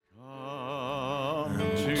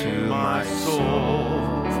to my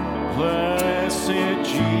soul. Blessed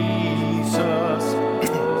Jesus,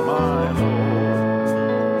 my Lord.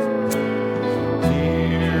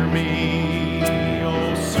 Hear me,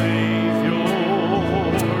 O Savior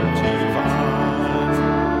divine.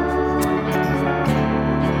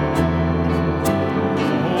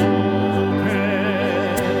 Open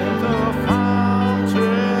the fountain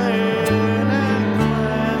and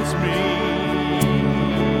cleanse me,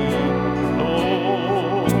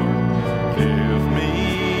 Lord. Give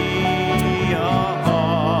me a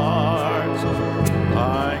heart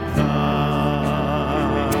like thine.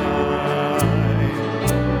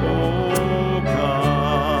 Oh,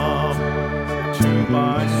 come to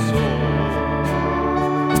my soul.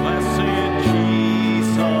 Blessed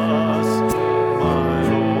Jesus, my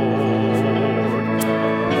Lord.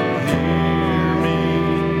 Hear me,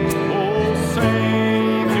 O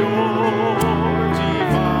Savior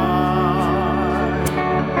divine.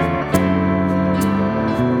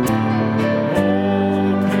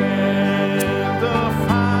 Open the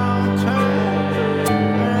fountain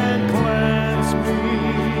and cleanse me,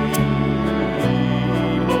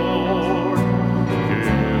 Lord.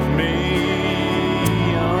 Give me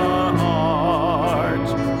a heart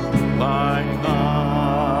like thine.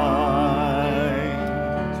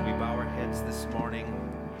 As we bow our heads this morning,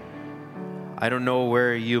 I don't know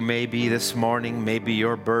where you may be this morning. Maybe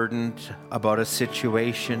you're burdened about a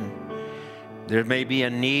situation. There may be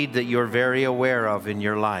a need that you're very aware of in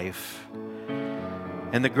your life.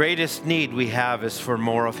 And the greatest need we have is for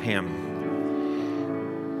more of Him.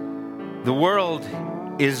 The world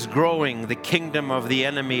is growing. The kingdom of the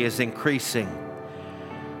enemy is increasing.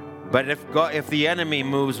 But if the enemy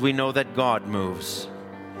moves, we know that God moves.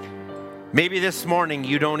 Maybe this morning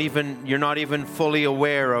you're not even fully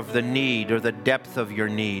aware of the need or the depth of your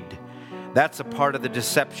need. That's a part of the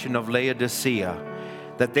deception of Laodicea,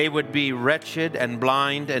 that they would be wretched and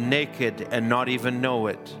blind and naked and not even know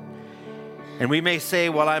it. And we may say,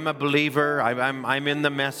 well, I'm a believer, I'm in the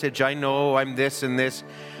message, I know I'm this and this.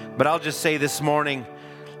 But I'll just say this morning,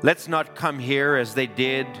 let's not come here as they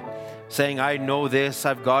did, saying, I know this,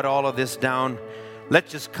 I've got all of this down.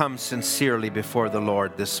 Let's just come sincerely before the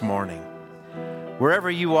Lord this morning.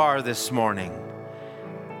 Wherever you are this morning,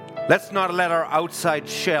 let's not let our outside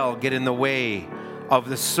shell get in the way of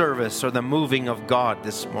the service or the moving of God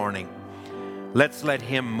this morning. Let's let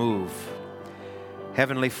Him move.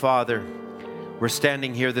 Heavenly Father, we're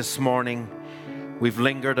standing here this morning. We've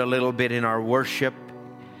lingered a little bit in our worship.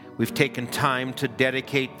 We've taken time to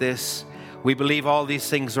dedicate this. We believe all these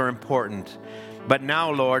things are important. But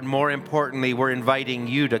now, Lord, more importantly, we're inviting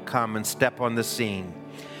You to come and step on the scene.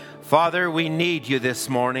 Father, we need You this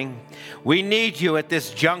morning. We need You at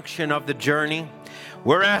this junction of the journey.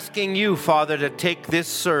 We're asking You, Father, to take this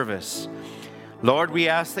service. Lord, we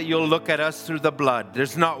ask that You'll look at us through the blood.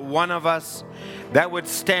 There's not one of us that would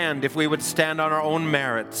stand if we would stand on our own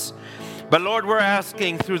merits. But Lord, we're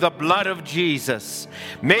asking through the blood of Jesus,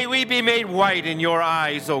 may we be made white in Your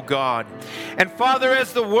eyes, O God. And Father,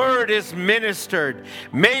 as the word is ministered,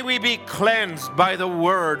 may we be cleansed by the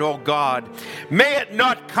word, O God. May it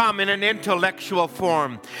not come in an intellectual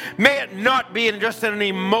form. May it not be in just an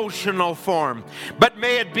emotional form. But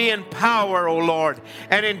may it be in power, O Lord,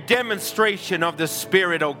 and in demonstration of the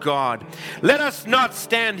Spirit, O God. Let us not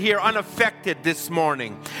stand here unaffected this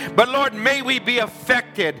morning. But Lord, may we be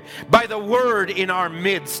affected by the word in our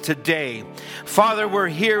midst today. Father, we're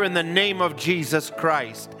here in the name of Jesus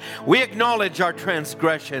Christ. We acknowledge our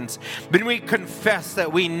transgressions, but we confess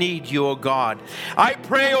that we need You, O God. I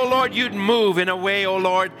pray, O Lord, You'd move in a way, O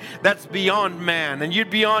Lord, that's beyond man, and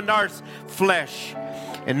You'd beyond our flesh.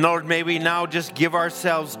 And Lord, may we now just give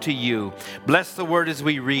ourselves to You. Bless the word as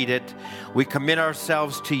we read it. We commit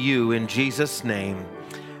ourselves to You in Jesus' name.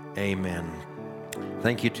 Amen.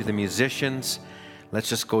 Thank you to the musicians. Let's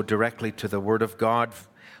just go directly to the Word of God.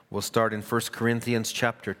 We'll start in 1 Corinthians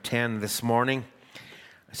chapter 10 this morning.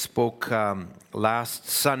 I spoke last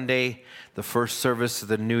Sunday, the first service of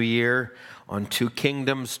the new year, on two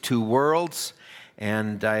kingdoms, two worlds.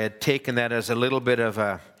 And I had taken that as a little bit of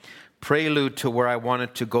a prelude to where I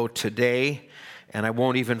wanted to go today. And I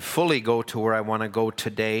won't even fully go to where I want to go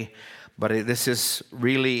today. But this is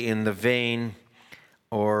really in the vein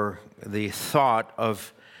or the thought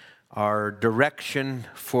of our direction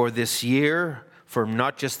for this year, for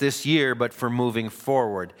not just this year, but for moving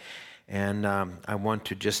forward. And I want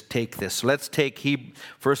to just take this. Let's take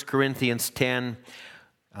 1 Corinthians 10.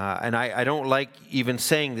 And I don't like even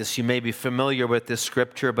saying this. You may be familiar with this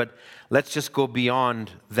scripture, but let's just go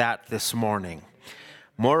beyond that this morning.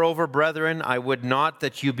 Moreover, brethren, I would not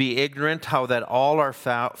that you be ignorant how that all our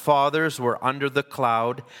fathers were under the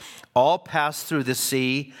cloud, all passed through the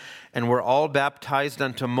sea, and were all baptized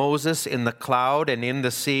unto Moses in the cloud and in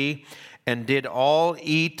the sea, and did all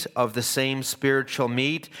eat of the same spiritual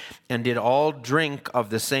meat, and did all drink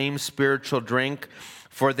of the same spiritual drink.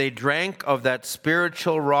 For they drank of that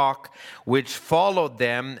spiritual rock which followed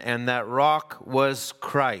them, and that rock was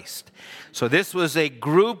Christ. So this was a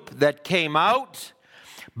group that came out,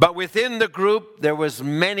 but within the group there was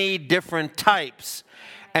many different types,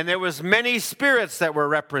 and there was many spirits that were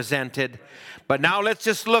represented. But now let's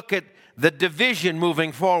just look at the division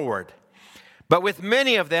moving forward. But with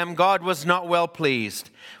many of them God was not well pleased,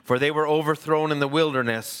 for they were overthrown in the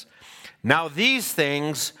wilderness. Now these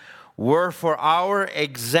things were for our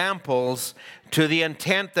examples, to the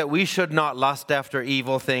intent that we should not lust after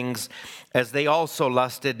evil things, as they also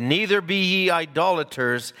lusted. Neither be ye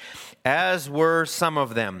idolaters, as were some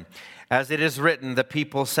of them. As it is written, the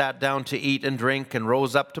people sat down to eat and drink, and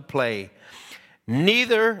rose up to play.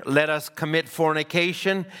 Neither let us commit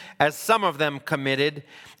fornication, as some of them committed,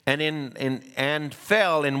 and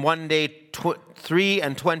fell in one day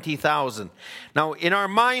 23,000. Now, in our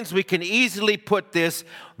minds, we can easily put this,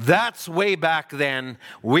 that's way back then,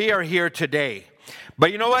 we are here today.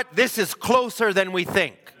 But you know what? This is closer than we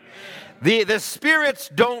think. The spirits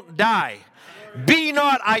don't die. Be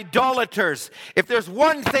not idolaters. If there's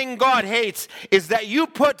one thing God hates, is that you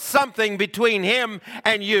put something between him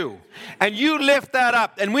and you lift that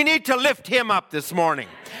up. And we need to lift him up this morning.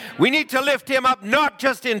 We need to lift him up not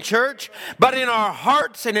just in church, but in our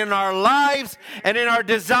hearts and in our lives and in our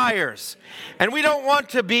desires. And we don't want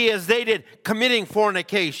to be, as they did, committing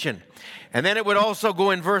fornication. And then it would also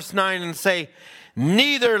go in verse 9 and say,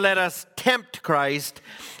 neither let us tempt Christ,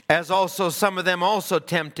 as also some of them also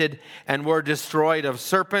tempted and were destroyed of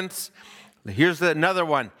serpents. Here's another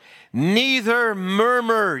one. Neither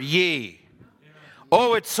murmur ye.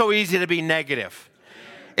 Oh, it's so easy to be negative.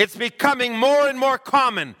 It's becoming more and more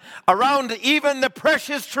common around even the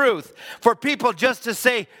precious truth for people just to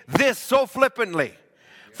say this so flippantly.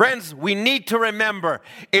 Friends, we need to remember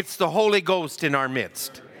it's the Holy Ghost in our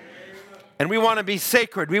midst. And we want to be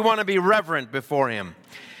sacred. We want to be reverent before him.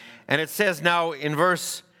 And it says now in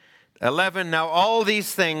verse 11, now all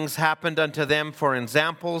these things happened unto them for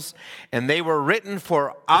examples, and they were written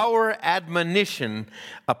for our admonition,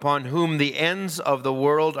 upon whom the ends of the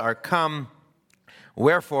world are come.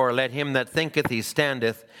 Wherefore let him that thinketh he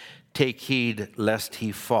standeth take heed lest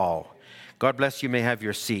he fall. God bless you. May have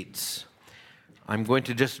your seats. I'm going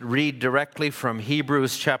to just read directly from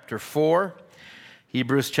Hebrews chapter 4.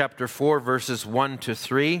 Hebrews chapter 4, verses 1 to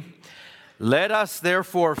 3. Let us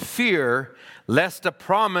therefore fear, lest a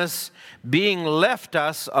promise being left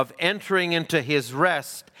us of entering into his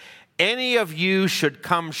rest, any of you should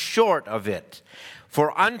come short of it.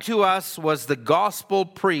 For unto us was the gospel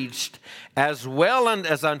preached as well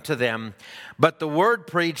as unto them, but the word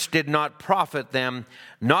preached did not profit them,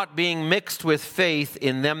 not being mixed with faith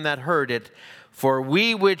in them that heard it. For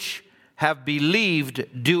we which have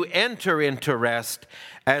believed do enter into rest,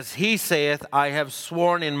 as he saith, I have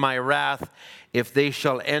sworn in my wrath, if they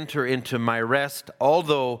shall enter into my rest,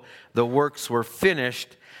 although the works were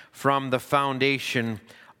finished from the foundation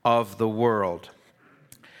of the world.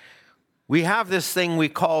 We have this thing we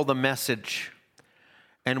call the message,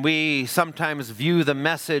 and we sometimes view the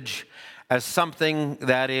message as something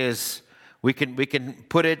that is, we can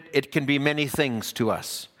put it can be many things to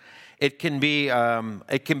us. It can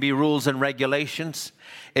be rules and regulations.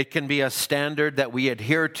 It can be a standard that we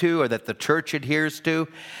adhere to or that the church adheres to.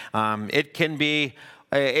 It can be,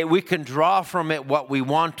 we can draw from it what we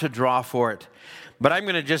want to draw for it. But I'm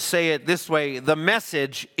going to just say it this way. The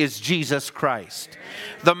message is Jesus Christ.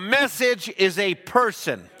 The message is a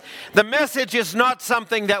person. The message is not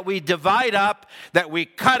something that we divide up, that we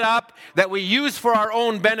cut up, that we use for our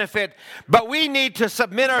own benefit. But we need to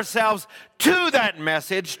submit ourselves to that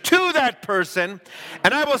message, to that person.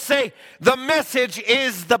 And I will say, the message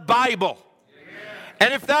is the Bible.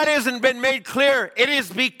 And if that hasn't been made clear, it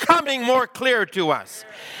is becoming more clear to us.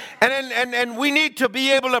 And we need to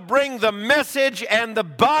be able to bring the message and the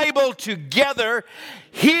Bible together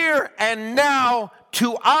here and now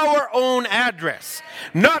to our own address.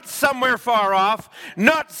 Not somewhere far off,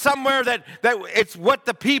 not somewhere that it's what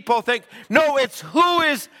the people think. No, it's who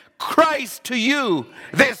is Christ to you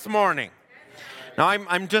this morning. Now,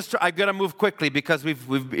 I've got to move quickly because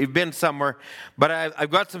we've been somewhere, but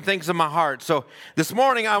I've got some things in my heart. So this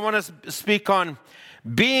morning I want to speak on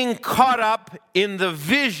being caught up in the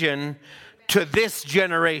vision to this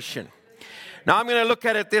generation. Now, I'm going to look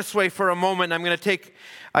at it this way for a moment. I'm going to take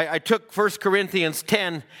I took 1 Corinthians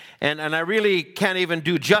 10, and I really can't even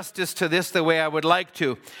do justice to this the way I would like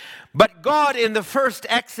to. But God, in the first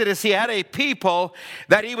Exodus, he had a people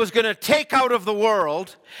that he was going to take out of the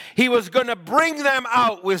world. He was going to bring them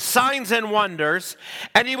out with signs and wonders,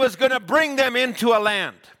 and he was going to bring them into a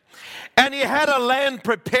land. And he had a land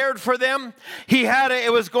prepared for them.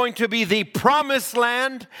 It was going to be the promised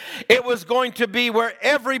land. It was going to be where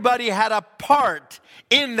everybody had a part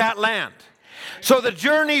in that land. So the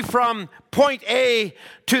journey from point A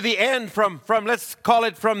to the end, from let's call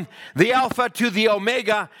it from the Alpha to the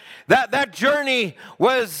Omega, that journey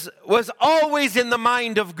was always in the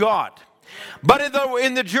mind of God. But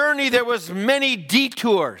in the journey, there was many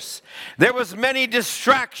detours. There was many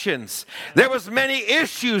distractions. There was many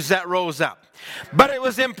issues that rose up. But it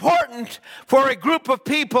was important for a group of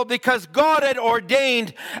people because God had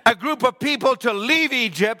ordained a group of people to leave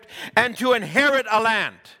Egypt and to inherit a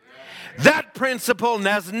land. That principle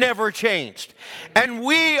has never changed. And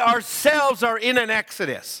we ourselves are in an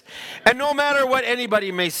exodus. And no matter what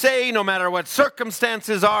anybody may say, no matter what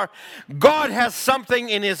circumstances are, God has something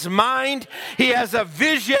in his mind. He has a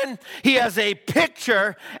vision. He has a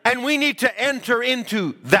picture. And we need to enter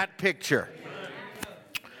into that picture.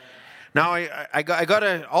 Now, I got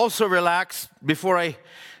to also relax before I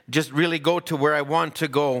just really go to where I want to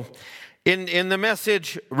go. In the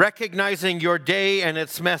message, Recognizing Your Day and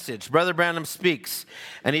Its Message, Brother Branham speaks,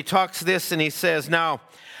 and he talks this, and he says, now,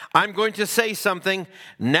 I'm going to say something.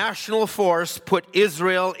 National force put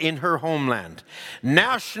Israel in her homeland.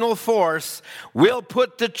 National force will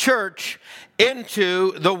put the church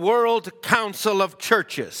into the World Council of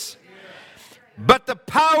Churches. But the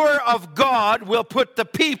power of God will put the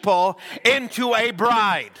people into a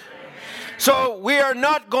bride. So we are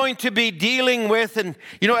not going to be dealing with, and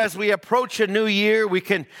as we approach a new year, we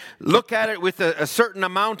can look at it with a certain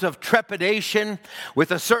amount of trepidation, with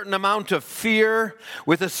a certain amount of fear,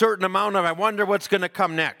 with a certain amount of, I wonder what's going to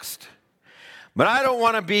come next. But I don't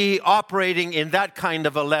want to be operating in that kind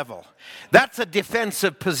of a level. That's a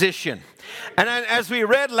defensive position. And as we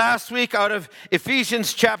read last week out of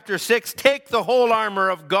Ephesians chapter 6, take the whole armor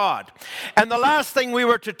of God. And the last thing we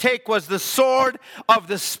were to take was the sword of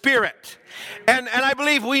the Spirit. And I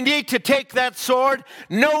believe we need to take that sword,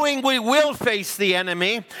 knowing we will face the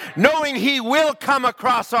enemy, knowing he will come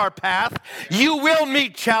across our path. You will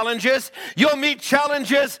meet challenges. You'll meet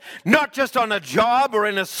challenges not just on a job or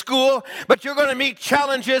in a school, but you're going to meet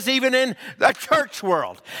challenges even in the church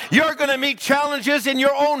world. You're going to meet challenges in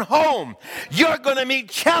your own home. You're going to meet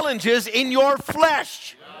challenges in your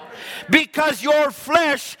flesh. Because your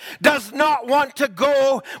flesh does not want to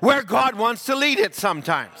go where God wants to lead it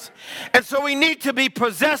sometimes. And so we need to be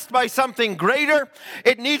possessed by something greater.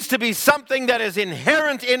 It needs to be something that is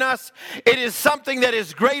inherent in us. It is something that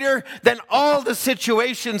is greater than all the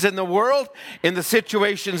situations in the world, in the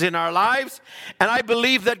situations in our lives. And I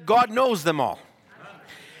believe that God knows them all.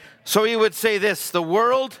 So he would say this, the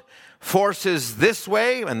world forces this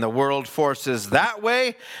way and the world forces that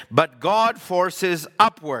way, but God forces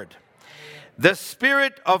upward. The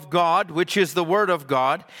Spirit of God, which is the Word of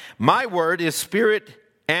God, my word is spirit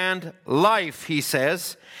and life, he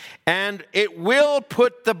says, and it will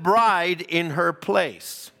put the bride in her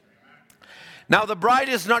place. Now, the bride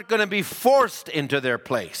is not going to be forced into their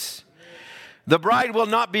place. The bride will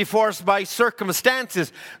not be forced by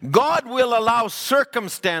circumstances. God will allow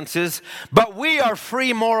circumstances, but we are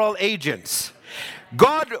free moral agents.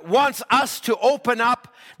 God wants us to open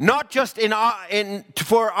up, not just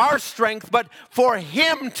for our strength, but for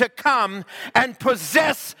him to come and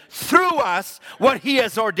possess through us what he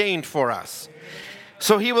has ordained for us.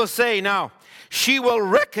 So he will say, now, she will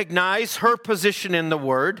recognize her position in the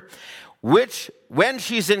Word, which, when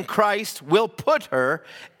she's in Christ, will put her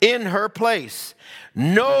in her place.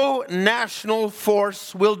 No national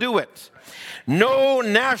force will do it. No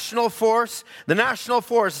national force. The national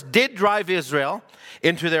force did drive Israel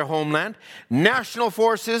into their homeland. National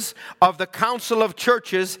forces of the Council of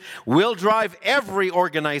Churches will drive every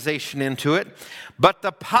organization into it. But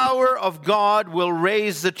the power of God will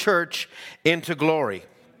raise the church into glory.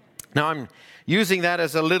 Now, I'm using that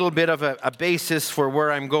as a little bit of a basis for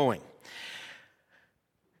where I'm going.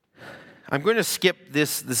 I'm going to skip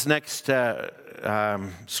this next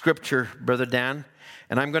scripture, Brother Dan,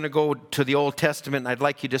 and I'm going to go to the Old Testament, and I'd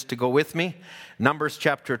like you just to go with me. Numbers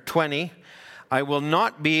chapter 20. I will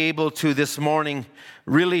not be able to this morning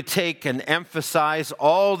really take and emphasize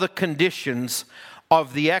all the conditions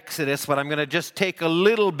of the Exodus, but I'm going to just take a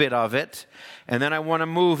little bit of it, and then I want to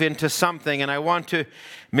move into something, and I want to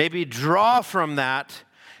maybe draw from that,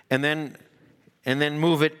 and then and then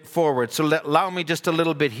move it forward. So allow me just a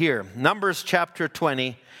little bit here. Numbers chapter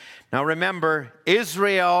 20. Now remember,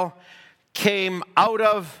 Israel came out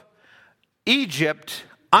of Egypt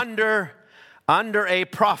under a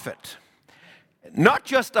prophet. Not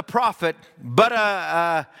just a prophet, but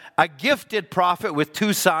a gifted prophet with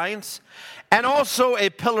 2 signs, and also a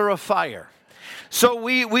pillar of fire. So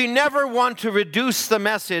we never want to reduce the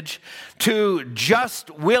message to just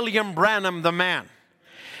William Branham the man.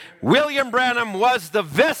 William Branham was the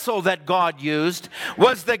vessel that God used,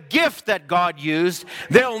 was the gift that God used.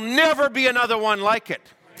 There'll never be another one like it.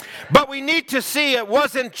 But we need to see it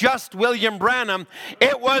wasn't just William Branham.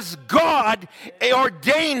 It was God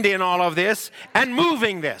ordained in all of this and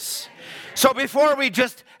moving this. So before we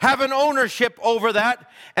just have an ownership over that,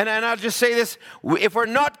 and I'll just say this, if we're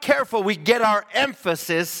not careful, we get our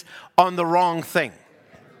emphasis on the wrong thing.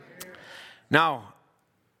 Now,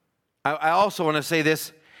 I also want to say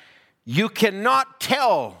this. You cannot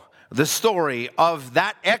tell the story of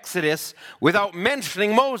that Exodus without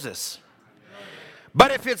mentioning Moses.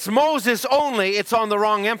 But if it's Moses only, it's on the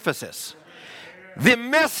wrong emphasis. The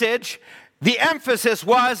message, the emphasis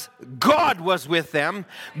was God was with them.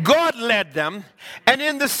 God led them. And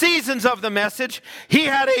in the seasons of the message, he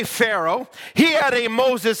had a Pharaoh. He had a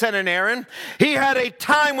Moses and an Aaron. He had a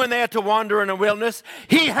time when they had to wander in the wilderness.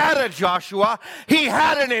 He had a Joshua. He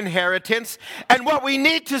had an inheritance. And what we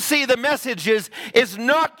need to see the message is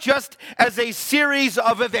not just as a series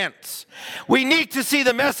of events. We need to see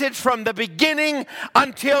the message from the beginning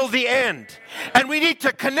until the end. And we need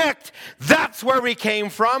to connect. That's where we came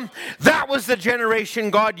from. That was the generation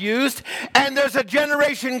God used. And there's a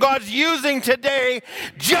generation God's using today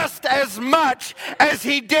just as much as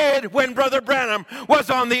he did when Brother Branham was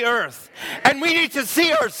on the earth. And we need to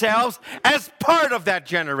see ourselves as part of that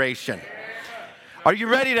generation. Are you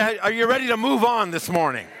ready to move on this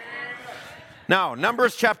morning? Now,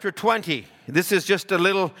 Numbers chapter 20. This is just a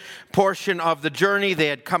little portion of the journey. They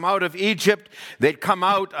had come out of Egypt. They'd come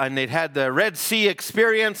out and they'd had the Red Sea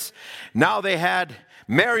experience. Now they had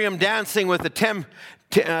Miriam dancing with a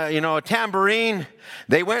tambourine.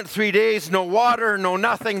 They went 3 days, no water, no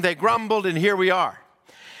nothing. They grumbled, and here we are.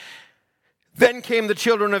 Then came the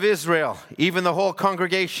children of Israel, even the whole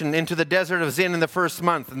congregation, into the desert of Zin in the first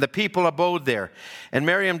month, and the people abode there. And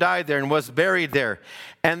Miriam died there and was buried there.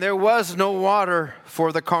 And there was no water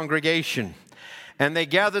for the congregation. And they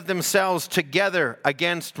gathered themselves together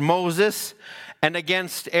against Moses and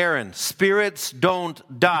against Aaron. Spirits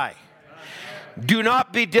don't die. Do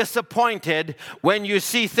not be disappointed when you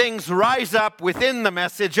see things rise up within the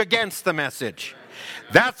message against the message.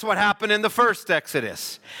 That's what happened in the first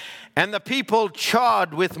Exodus. And the people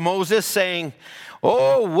chawed with Moses, saying,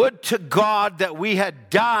 "Oh, would to God that we had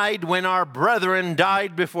died when our brethren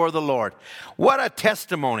died before the Lord." What a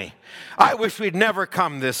testimony. I wish we'd never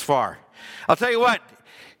come this far. I'll tell you what,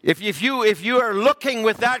 if you are looking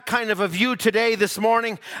with that kind of a view today, this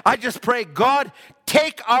morning, I just pray, God,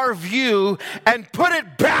 take our view and put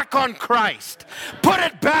it back on Christ. Put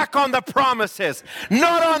it back on the promises,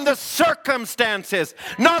 not on the circumstances,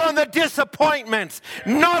 not on the disappointments,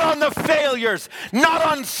 not on the failures, not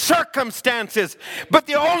on circumstances. But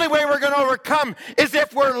the only way we're going to overcome is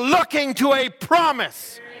if we're looking to a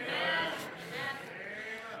promise.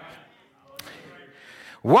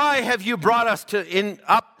 Why have you brought us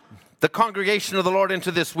up the congregation of the Lord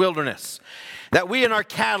into this wilderness, that we and our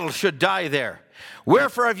cattle should die there?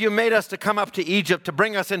 Wherefore have you made us to come up to Egypt to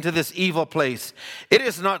bring us into this evil place? It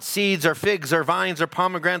is not seeds or figs or vines or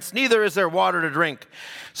pomegranates, neither is there water to drink.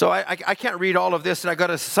 So I can't read all of this, and I got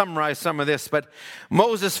to summarize some of this. But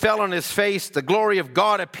Moses fell on his face. The glory of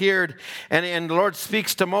God appeared, and the Lord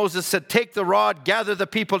speaks to Moses, said, "Take the rod, gather the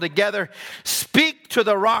people together, speak to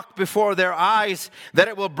the rock before their eyes, that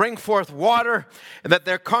it will bring forth water, and that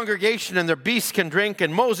their congregation and their beasts can drink."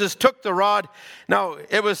 And Moses took the rod. Now,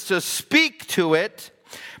 it was to speak to it,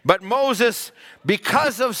 but Moses,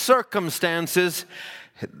 because of circumstances,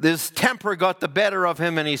 his temper got the better of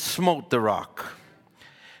him, and he smote the rock.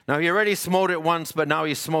 Now, he already smote it once, but now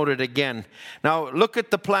he smote it again. Now, look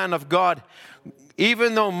at the plan of God.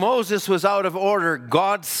 Even though Moses was out of order,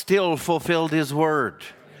 God still fulfilled his word.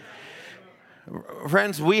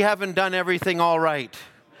 Friends, we haven't done everything all right.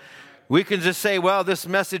 We can just say, well, this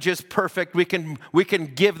message is perfect. We can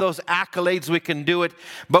give those accolades. We can do it.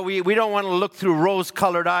 But we don't want to look through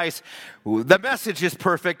rose-colored eyes. The message is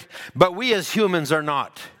perfect, but we as humans are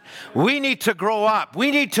not. We need to grow up.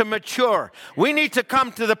 We need to mature. We need to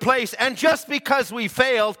come to the place. And just because we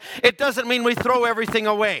failed, it doesn't mean we throw everything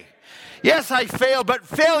away. Yes, I failed, but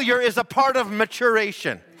failure is a part of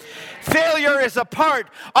maturation. Failure is a part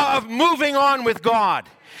of moving on with God.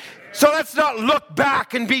 So let's not look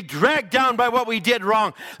back and be dragged down by what we did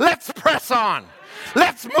wrong. Let's press on.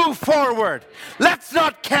 Let's move forward. Let's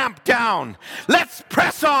not camp down. Let's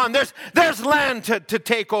press on. There's land to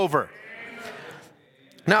take over.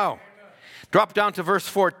 Now, drop down to verse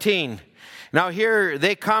 14. Now here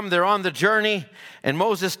they come, they're on the journey, and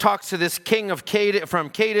Moses talks to this king of Kadesh, from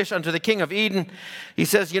Kadesh unto the king of Eden. He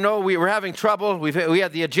says, you know, we were having trouble. We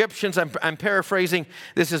had the Egyptians. I'm paraphrasing.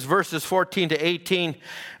 This is verses 14 to 18.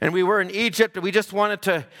 And we were in Egypt, and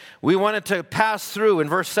we wanted to pass through, in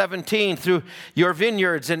verse 17, through your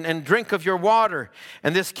vineyards and drink of your water.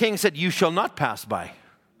 And this king said, you shall not pass by,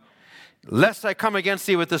 lest I come against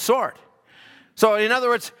thee with the sword. So in other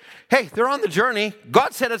words, hey, they're on the journey.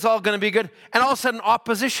 God said it's all going to be good. And all of a sudden,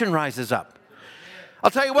 opposition rises up. I'll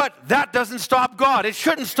tell you what, that doesn't stop God. It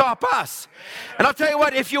shouldn't stop us. And I'll tell you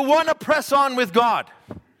what, if you want to press on with God,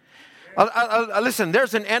 listen,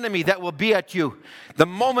 there's an enemy that will be at you the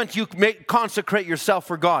moment you consecrate yourself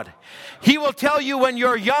for God. He will tell you when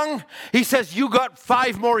you're young, he says, you got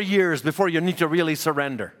 5 more years before you need to really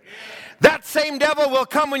surrender. That same devil will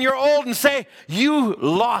come when you're old and say, you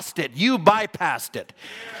lost it, you bypassed it.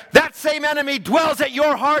 That same enemy dwells at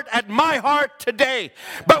your heart, at my heart today.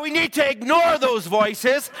 But we need to ignore those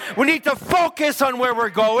voices. We need to focus on where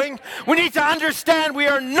we're going. We need to understand we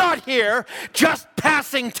are not here just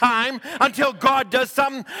passing time until God does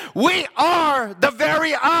something. We are the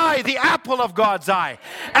very eye, the apple of God's eye.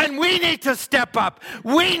 And we need to step up.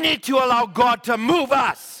 We need to allow God to move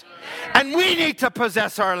us. And we need to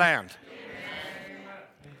possess our land.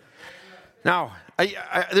 Now,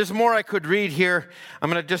 there's more I could read here. I'm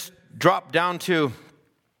going to just drop down to,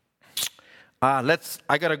 I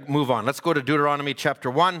got to move on. Let's go to Deuteronomy chapter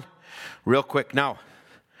 1 real quick. Now,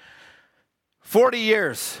 40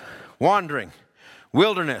 years wandering,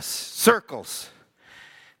 wilderness, circles.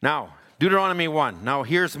 Now, Deuteronomy 1. Now,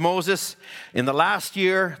 here's Moses in the last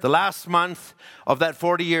year, the last month of that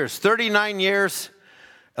 40 years. 39 years,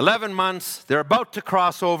 11 months. They're about to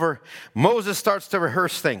cross over. Moses starts to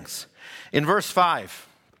rehearse things. In verse 5,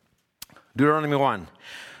 Deuteronomy 1,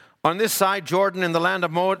 on this side, Jordan, in the land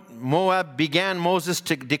of Moab, began Moses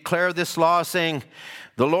to declare this law, saying,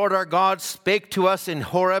 the Lord our God spake to us in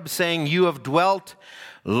Horeb, saying, you have dwelt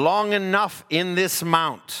long enough in this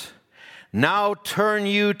mount. Now turn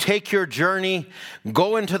you, take your journey,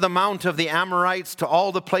 go into the mount of the Amorites, to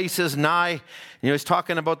all the places nigh. You know, he's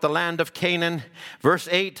talking about the land of Canaan. Verse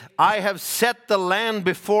 8, I have set the land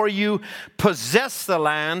before you, possess the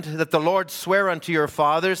land that the Lord sware unto your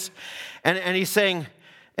fathers. And he's saying,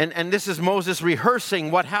 and this is Moses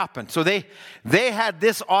rehearsing what happened. So they had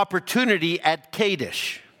this opportunity at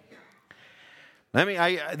Kadesh.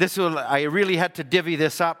 I really had to divvy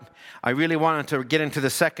this up. I really wanted to get into the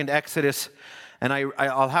second Exodus, and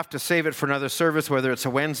I'll have to save it for another service, whether it's a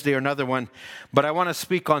Wednesday or another one. But I want to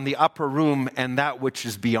speak on the upper room and that which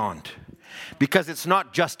is beyond. Because it's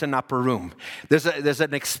not just an upper room. There's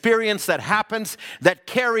an experience that happens that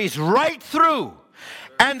carries right through.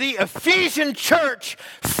 And the Ephesian church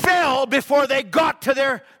fell before they got to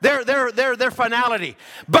their finality.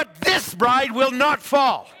 But this bride will not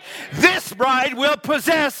fall. This bride will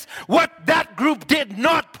possess what that group did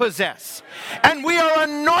not possess. And we are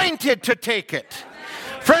anointed to take it.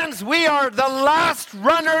 Friends, we are the last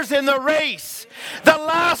runners in the race. The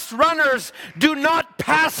last runners do not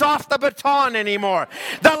pass off the baton anymore.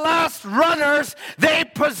 The last runners, they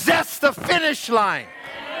possess the finish line.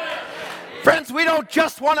 Friends, we don't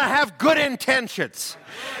just want to have good intentions.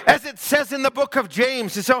 As it says in the book of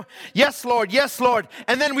James, so, yes, Lord,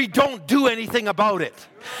 and then we don't do anything about it.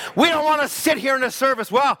 We don't want to sit here in a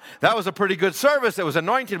service, well, that was a pretty good service, it was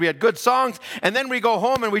anointed, we had good songs, and then we go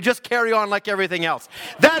home and we just carry on like everything else.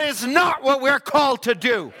 That is not what we're called to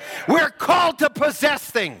do. We're called to possess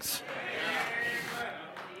things.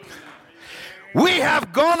 We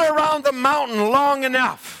have gone around the mountain long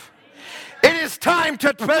enough. It is time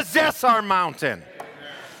to possess our mountain.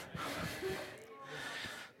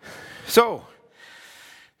 So,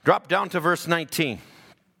 drop down to verse 19.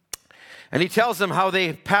 And he tells them how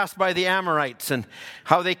they passed by the Amorites and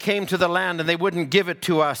how they came to the land and they wouldn't give it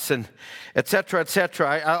to us, and et cetera, et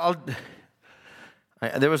cetera.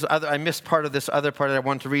 I missed part of this other part that I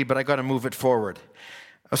want to read, but I got to move it forward.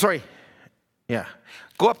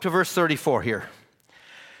 Go up to verse 34 here.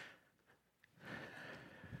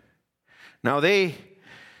 Now they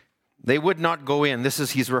would not go in.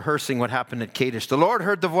 He's rehearsing what happened at Kadesh. The Lord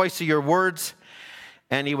heard the voice of your words,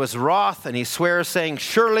 and he was wroth, and he swears, saying,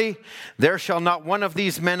 surely there shall not one of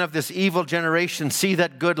these men of this evil generation see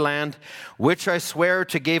that good land, which I swear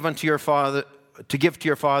to give unto your to give to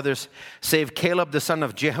your fathers, save Caleb the son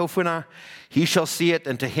of Jephunneh. He shall see it,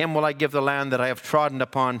 and to him will I give the land that I have trodden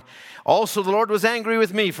upon. Also the Lord was angry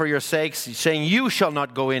with me for your sakes, saying, you shall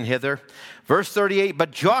not go in hither. Verse 38,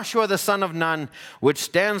 but Joshua the son of Nun, which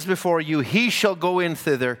stands before you, he shall go in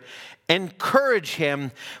thither. Encourage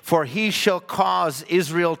him, for he shall cause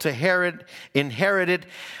Israel to inherit it.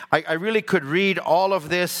 I really could read all of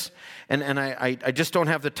this, and I just don't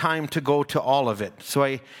have the time to go to all of it.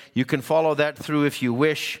 So you can follow that through if you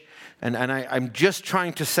wish. And I'm just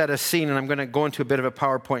trying to set a scene, and I'm going to go into a bit of a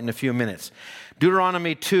PowerPoint in a few minutes.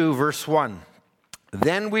 Deuteronomy 2, verse 1.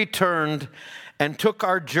 Then we turned and took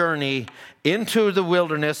our journey into the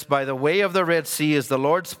wilderness by the way of the Red Sea, as the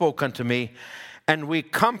Lord spoke unto me, and we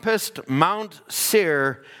compassed Mount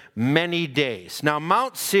Seir many days. Now,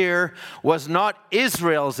 Mount Seir was not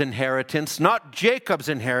Israel's inheritance, not Jacob's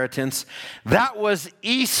inheritance. That was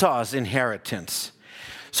Esau's inheritance.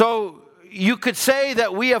 So you could say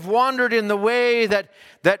that we have wandered in the way that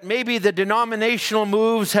maybe the denominational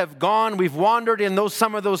moves have gone. We've wandered in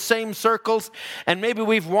some of those same circles, and maybe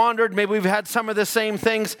we've had some of the same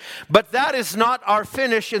things, but that is not our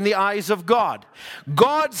finish in the eyes of God.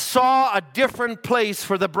 God saw a different place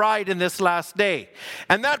for the bride in this last day,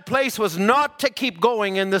 and that place was not to keep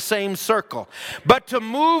going in the same circle, but to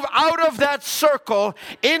move out of that circle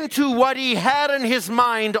into what he had in his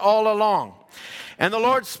mind all along. And the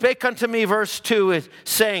Lord spake unto me, verse 2,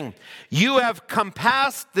 saying, you have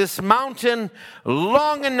compassed this mountain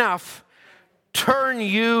long enough, turn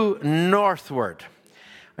you northward.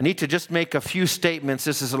 I need to just make a few statements.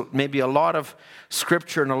 This is maybe a lot of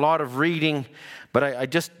scripture and a lot of reading, but I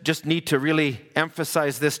just need to really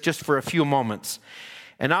emphasize this just for a few moments.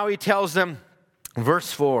 And now he tells them,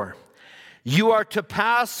 verse 4, you are to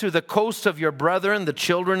pass through the coast of your brethren, the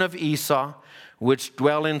children of Esau, which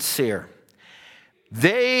dwell in Seir.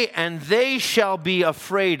 They shall be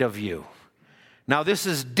afraid of you. Now this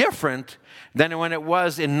is different than when it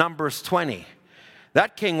was in Numbers 20.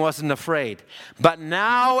 That king wasn't afraid. But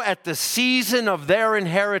now at the season of their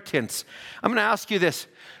inheritance, I'm going to ask you this.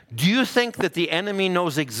 Do you think that the enemy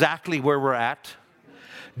knows exactly where we're at?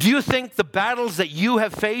 Do you think the battles that you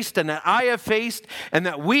have faced and that I have faced and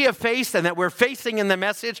that we have faced and that we're facing in the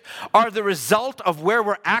message are the result of where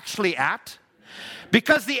we're actually at?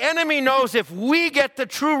 Because the enemy knows if we get the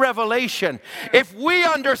true revelation, if we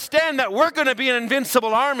understand that we're going to be an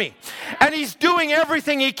invincible army, and he's doing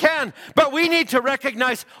everything he can, but we need to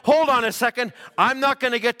recognize, hold on a second, I'm not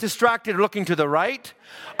going to get distracted looking to the right.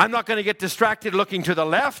 I'm not going to get distracted looking to the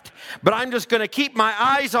left, but I'm just going to keep my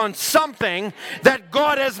eyes on something that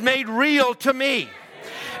God has made real to me.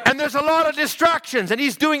 And there's a lot of distractions, and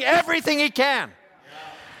he's doing everything he can.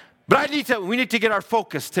 But we need to get our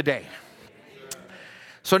focus today.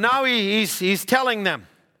 So now he's telling them,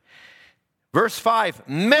 verse 5,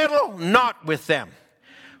 meddle not with them,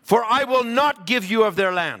 for I will not give you of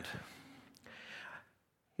their land.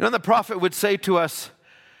 You know, the prophet would say to us,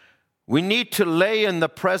 we need to lay in the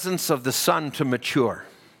presence of the Son to mature.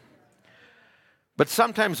 But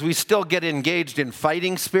sometimes we still get engaged in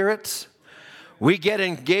fighting spirits. We get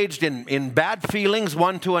engaged in bad feelings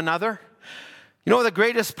one to another. You know the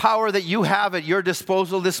greatest power that you have at your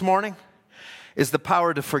disposal this morning? Is the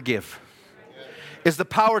power to forgive, is the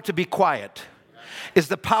power to be quiet, is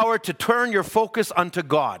the power to turn your focus unto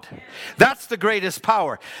God. That's the greatest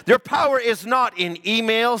power. Their power is not in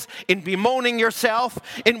emails, in bemoaning yourself,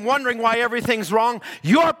 in wondering why everything's wrong.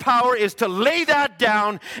 Your power is to lay that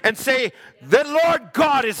down and say, the Lord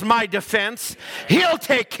God is my defense. He'll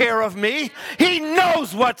take care of me. He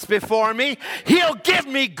knows what's before me. He'll give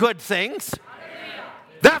me good things.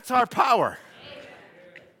 That's our power.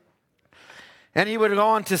 And he would go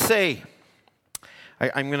on to say,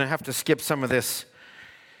 I'm going to have to skip some of this.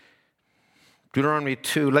 Deuteronomy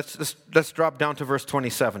 2, let's drop down to verse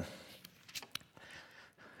 27.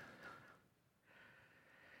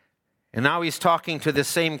 And now he's talking to the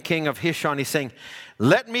same king of Hishon. He's saying,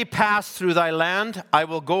 let me pass through thy land. I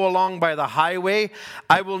will go along by the highway.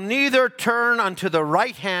 I will neither turn unto the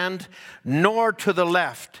right hand nor to the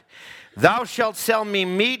left. Thou shalt sell me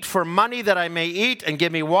meat for money that I may eat, and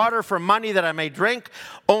give me water for money that I may drink.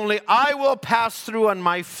 Only I will pass through on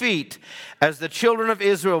my feet, as the children of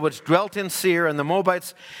Israel which dwelt in Seir, and the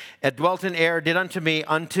Moabites that dwelt in Ar did unto me,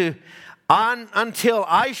 unto until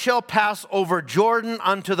I shall pass over Jordan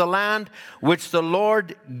unto the land which the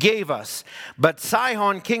Lord gave us. But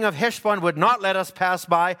Sihon, king of Heshbon, would not let us pass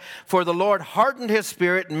by, for the Lord hardened his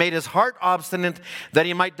spirit and made his heart obstinate, that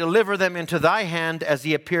he might deliver them into thy hand as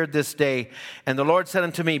he appeared this day. And the Lord said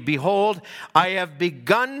unto me, Behold, I have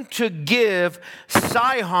begun to give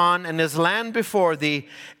Sihon and his land before thee,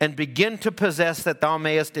 and begin to possess, that thou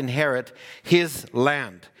mayest inherit his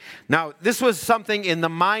land. Now, this was something in the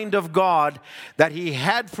mind of God that he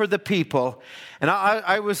had for the people. And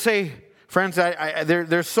I would say, friends,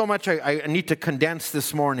 there's so much I need to condense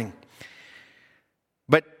this morning.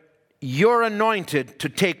 But you're anointed to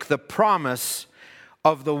take the promise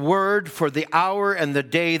of the word for the hour and the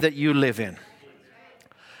day that you live in.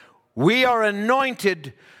 We are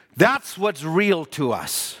anointed. That's what's real to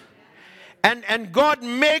us. And God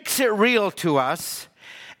makes it real to us.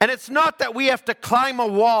 And it's not that we have to climb a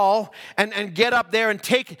wall and get up there and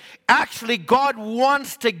take it. Actually, God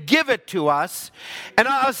wants to give it to us. And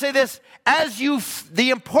I'll say this, the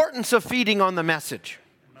importance of feeding on the message.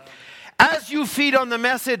 As you feed on the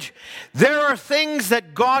message, there are things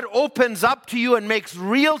that God opens up to you and makes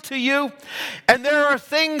real to you. And there are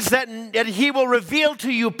things that he will reveal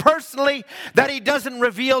to you personally that he doesn't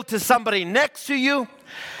reveal to somebody next to you.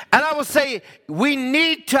 And I will say, we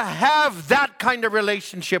need to have that kind of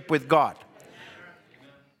relationship with God.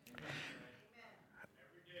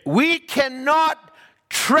 We cannot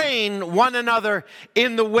train one another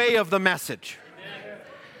in the way of the message.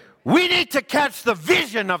 We need to catch the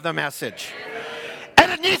vision of the message.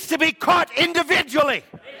 And it needs to be caught individually.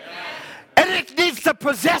 And it needs to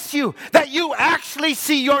possess you, that you actually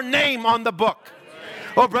see your name on the book.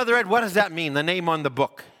 Oh, Brother Ed, what does that mean, the name on the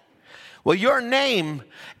book? Well, your name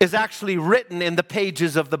is actually written in the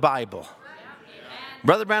pages of the Bible.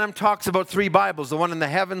 Brother Branham talks about 3 Bibles, the one in the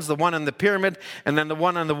heavens, the one in the pyramid, and then the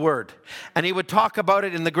one on the Word. And he would talk about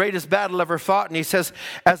it in the greatest battle ever fought. And he says,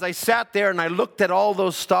 as I sat there and I looked at all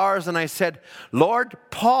those stars and I said, Lord,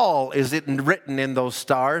 Paul is written in those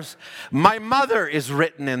stars. My mother is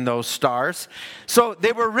written in those stars. So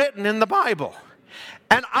they were written in the Bible.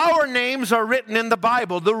 And our names are written in the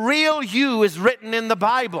Bible. The real you is written in the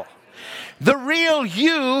Bible. The real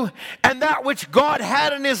you and that which God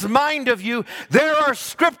had in his mind of you, there are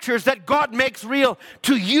scriptures that God makes real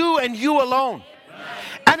to you and you alone.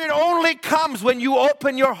 And it only comes when you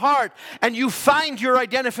open your heart and you find your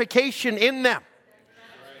identification in them.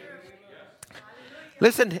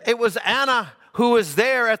 Listen, it was Anna who was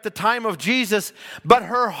there at the time of Jesus, but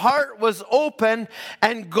her heart was open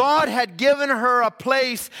and God had given her a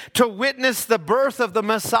place to witness the birth of the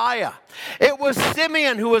Messiah. It was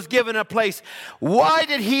Simeon who was given a place. Why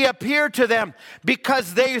did he appear to them?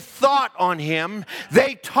 Because they thought on him,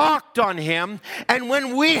 they talked on him, and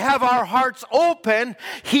when we have our hearts open,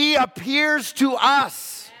 he appears to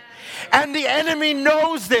us. And the enemy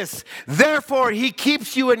knows this. Therefore, he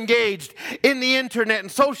keeps you engaged in the internet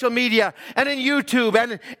and social media and in YouTube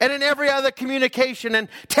and in every other communication and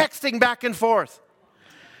texting back and forth.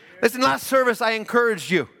 Listen, last service I encouraged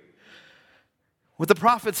you. What the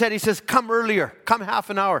prophet said, he says, come earlier, come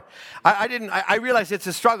half an hour. I realize it's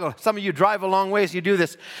a struggle. Some of you drive a long ways, you do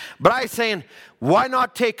this. But I'm saying, why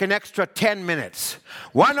not take an extra 10 minutes?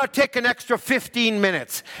 Why not take an extra 15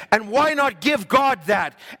 minutes? And why not give God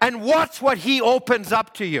that? And watch what he opens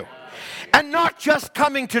up to you. And not just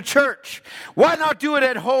coming to church. Why not do it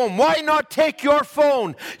at home? Why not take your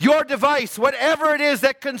phone, your device, whatever it is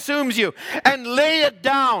that consumes you, and lay it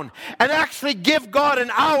down and actually give God an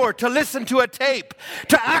hour to listen to a tape,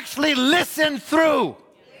 to actually listen through.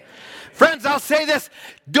 Friends, I'll say this.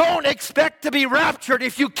 Don't expect to be raptured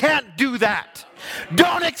if you can't do that.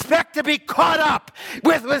 Don't expect to be caught up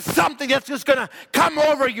with something that's just going to come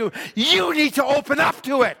over you. You need to open up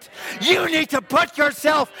to it. You need to put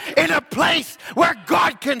yourself in a place where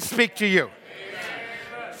God can speak to you.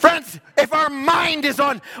 Friends, if our mind is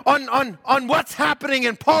on what's happening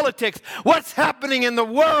in politics, what's happening in the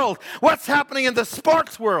world, what's happening in the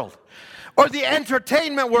sports world, or the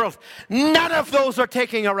entertainment world, none of those are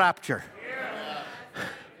taking a rapture.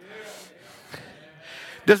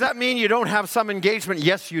 Does that mean you don't have some engagement?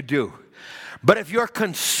 Yes, you do. But if you're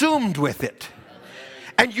consumed with it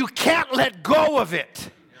and you can't let go of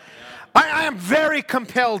it, I am very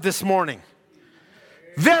compelled this morning.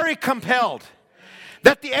 Very compelled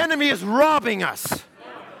that the enemy is robbing us.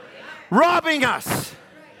 Robbing us.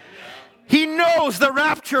 He knows the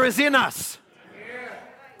rapture is in us.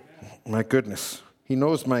 My goodness. He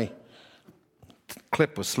knows my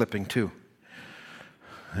clip was slipping too.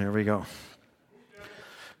 There we go.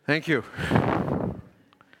 Thank you.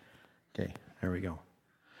 Okay, there we go.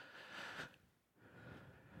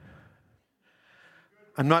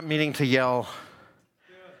 I'm not meaning to yell.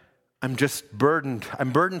 I'm just burdened.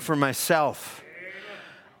 I'm burdened for myself.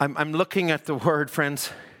 I'm looking at the word,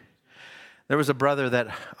 friends. There was a brother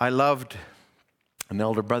that I loved, an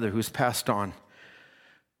elder brother who's passed on.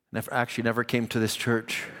 Actually never came to this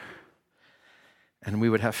church. And we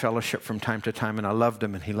would have fellowship from time to time, and I loved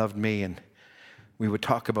him and he loved me, and we would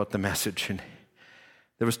talk about the message. And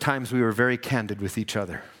there was times we were very candid with each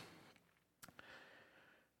other.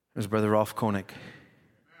 It was Brother Rolf Koenig.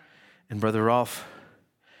 And Brother Rolf,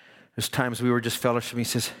 there's times we were just fellowship. He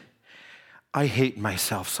says, I hate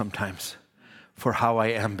myself sometimes for how I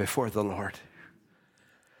am before the Lord.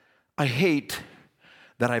 I hate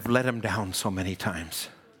that I've let him down so many times.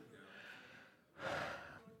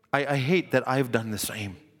 I hate that I've done the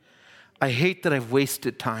same. I hate that I've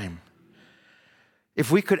wasted time.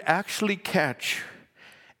 If we could actually catch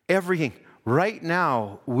everything, right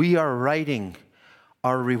now we are writing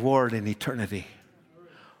our reward in eternity.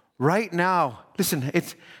 Right now, listen,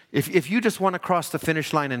 if you just want to cross the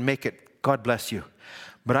finish line and make it, God bless you.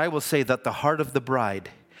 But I will say that the heart of the bride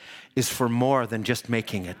is for more than just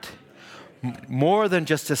making it. More than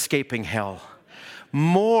just escaping hell.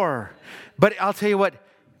 More. But I'll tell you what,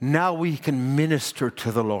 now we can minister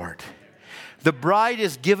to the Lord. The bride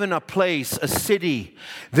is given a place, a city.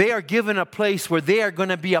 They are given a place where they are going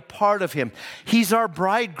to be a part of Him. He's our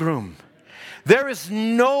bridegroom. There is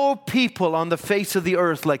no people on the face of the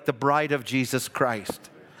earth like the bride of Jesus Christ.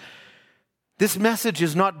 This message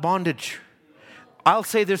is not bondage. I'll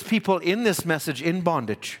say there's people in this message in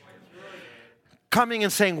bondage. Coming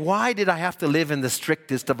and saying, why did I have to live in the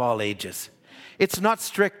strictest of all ages? It's not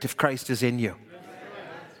strict if Christ is in you.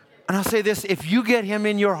 And I'll say this, if you get Him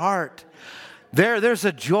in your heart, there's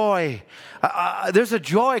a joy. There's a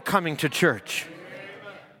joy coming to church.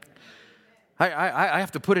 I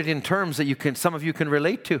have to put it in terms that some of you can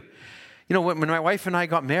relate to. You know, when my wife and I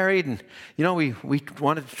got married, and you know, we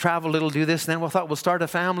wanted to travel a little, do this, and then we thought we'll start a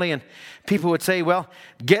family, and people would say, well,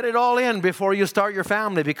 get it all in before you start your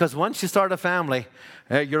family, because once you start a family,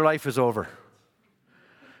 your life is over.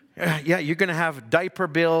 Yeah, you're going to have diaper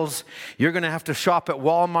bills. You're going to have to shop at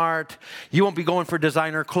Walmart. You won't be going for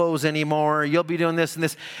designer clothes anymore. You'll be doing this and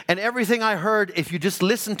this. And everything I heard, if you just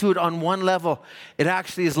listen to it on one level, it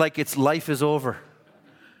actually is like its life is over.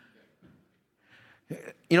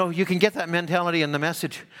 You know, you can get that mentality in the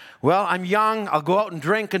message. Well, I'm young. I'll go out and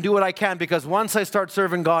drink and do what I can, because once I start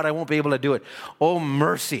serving God, I won't be able to do it. Oh,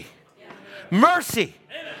 mercy. Mercy.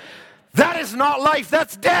 That is not life.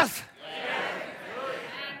 That's death.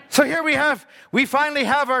 So here we finally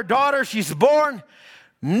have our daughter. She's born.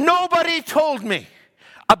 Nobody told me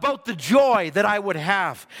about the joy that I would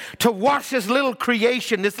have to watch this little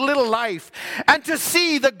creation, this little life, and to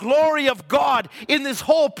see the glory of God in this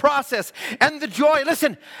whole process and the joy.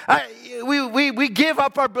 Listen, we give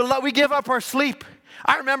up our sleep.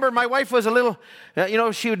 I remember my wife was a little,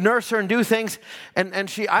 she would nurse her and do things, and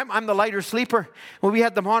I'm the lighter sleeper. When we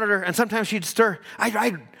had the monitor, and sometimes she'd stir.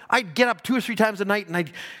 I'd get up 2 or 3 times a night, and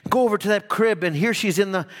I'd go over to that crib, and here she's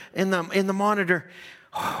in the monitor.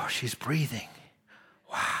 Oh, she's breathing.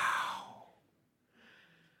 Wow.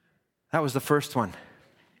 That was the first one.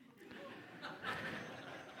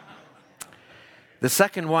 The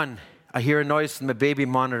second one, I hear a noise from the baby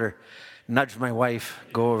monitor. Nudge my wife,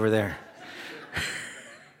 go over there.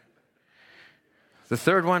 The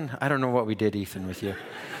third one, I don't know what we did, Ethan, with you.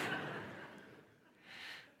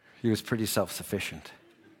 He was pretty self-sufficient.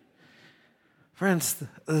 Friends,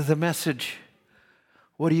 the message,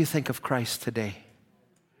 what do you think of Christ today?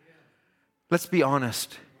 Let's be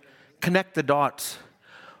honest. Connect the dots.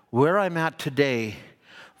 Where I'm at today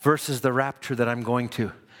versus the rapture that I'm going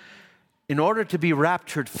to. In order to be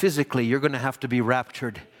raptured physically, you're going to have to be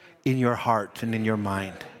raptured in your heart and in your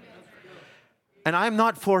mind. And I'm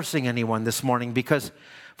not forcing anyone this morning because,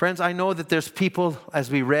 friends, I know that there's people, as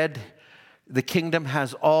we read, the kingdom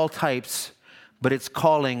has all types, but it's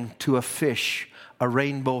calling to a fish, a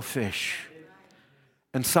rainbow fish.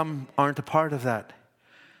 And some aren't a part of that.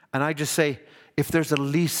 And I just say, if there's a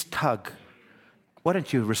least tug, why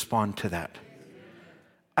don't you respond to that?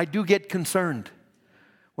 I do get concerned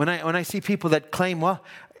when I see people that claim, well,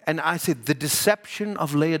 and I say, the deception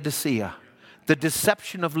of Laodicea. The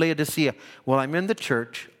deception of Laodicea. Well, I'm in the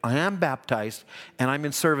church, I am baptized, and I'm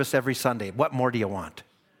in service every Sunday. What more do you want?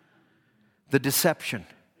 The deception.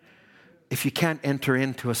 If you can't enter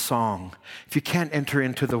into a song, if you can't enter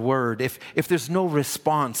into the word, if there's no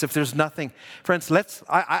response, if there's nothing, friends,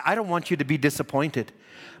 I don't want you to be disappointed,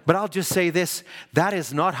 but I'll just say this, that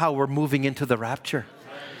is not how we're moving into the rapture.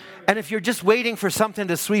 And if you're just waiting for something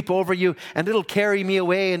to sweep over you and it'll carry me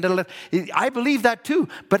away, and I believe that too.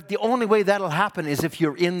 But the only way that'll happen is if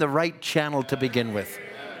you're in the right channel to begin with.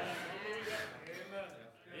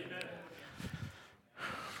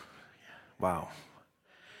 Wow.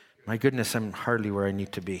 My goodness, I'm hardly where I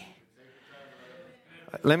need to be.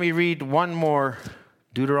 Let me read one more,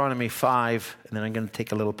 Deuteronomy 5, and then I'm going to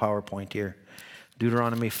take a little PowerPoint here.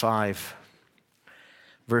 Deuteronomy 5,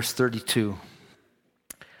 verse 32.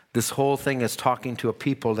 This whole thing is talking to a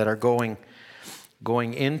people that are going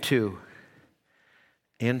into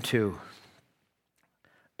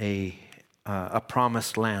a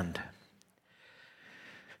promised land.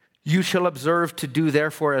 You shall observe to do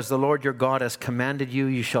therefore as the Lord your God has commanded you.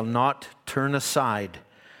 You shall not turn aside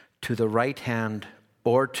to the right hand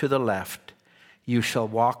or to the left. You shall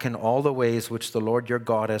walk in all the ways which the Lord your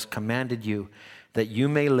God has commanded you, that you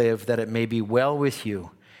may live, that it may be well with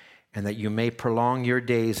you, and that you may prolong your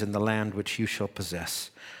days in the land which you shall possess.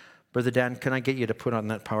 Brother Dan, can I get you to put on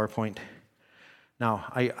that PowerPoint? Now,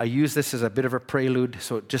 I use this as a bit of a prelude,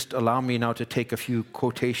 so just allow me now to take a few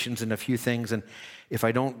quotations and a few things. And if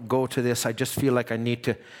I don't go to this, I just feel like I need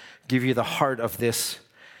to give you the heart of this,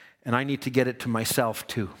 and I need to get it to myself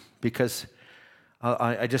too, because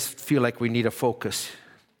I just feel like we need a focus.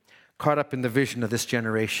 Caught up in the vision of this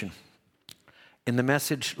generation. In the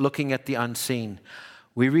message, Looking at the Unseen,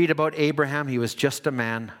 we read about Abraham. He was just a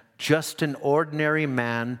man, just an ordinary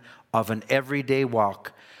man of an everyday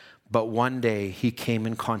walk. But one day he came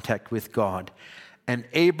in contact with God. And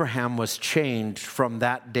Abraham was changed from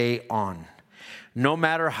that day on. No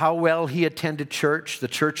matter how well he attended church, the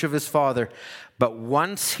church of his father, but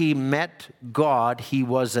once he met God, he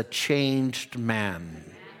was a changed man.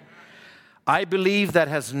 I believe that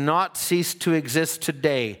has not ceased to exist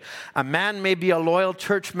today. A man may be a loyal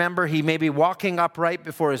church member. He may be walking upright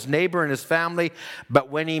before his neighbor and his family. But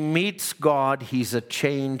when he meets God, he's a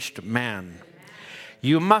changed man.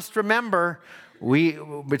 You must remember,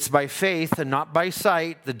 it's by faith and not by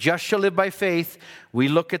sight. The just shall live by faith. We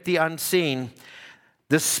look at the unseen.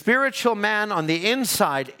 The spiritual man on the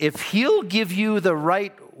inside, if he'll give you the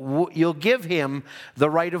right, you'll give him the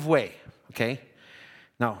right of way. Okay?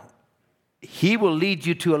 Now, he will lead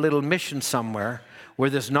you to a little mission somewhere where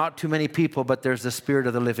there's not too many people, but there's the Spirit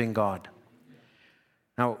of the living God.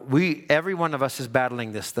 Now, every one of us is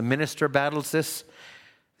battling this. The minister battles this.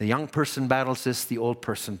 The young person battles this. The old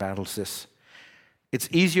person battles this. It's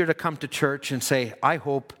easier to come to church and say, I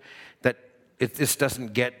hope that this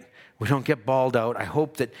we don't get bawled out. I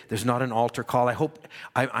hope that there's not an altar call. I hope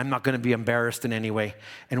I'm not going to be embarrassed in any way.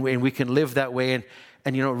 And we can live that way.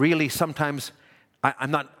 And really sometimes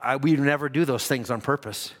we never do those things on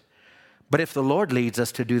purpose. But if the Lord leads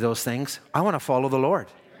us to do those things, I want to follow the Lord.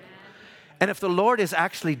 And if the Lord is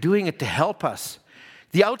actually doing it to help us,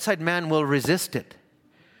 the outside man will resist it.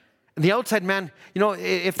 And the outside man,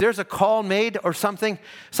 if there's a call made or something,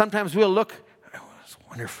 sometimes we'll look, I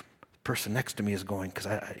wonder if the person next to me is going, because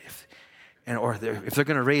if they're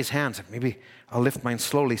going to raise hands, maybe I'll lift mine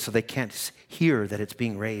slowly so they can't hear that it's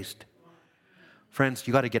being raised. Friends,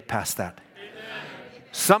 you got to get past that.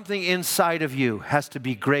 Something inside of you has to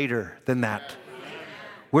be greater than that.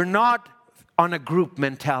 We're not on a group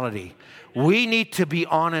mentality. We need to be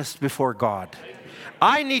honest before God.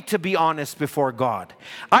 I need to be honest before God.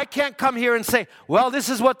 I can't come here and say, well, this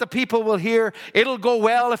is what the people will hear. It'll go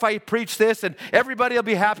well if I preach this and everybody will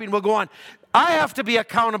be happy and we'll go on. I have to be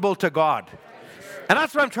accountable to God. And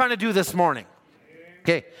that's what I'm trying to do this morning.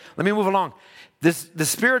 Okay, let me move along. The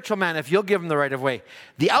spiritual man, if you'll give him the right of way.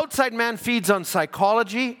 The outside man feeds on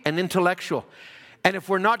psychology and intellectual. And if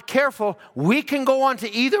we're not careful, we can go on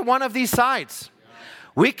to either one of these sides.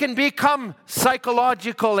 We can become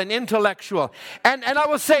psychological and intellectual. And I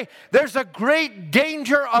will say, there's a great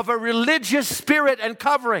danger of a religious spirit and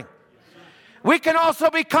covering. We can also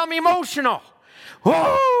become emotional.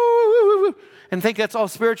 Whoa, and think that's all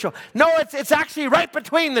spiritual. No, it's actually right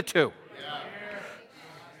between the two.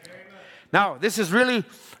 Now, this is really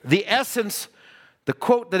the essence, the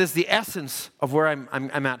quote that is the essence of where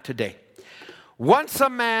I'm at today. Once a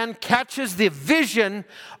man catches the vision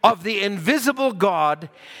of the invisible God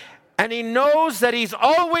and he knows that he's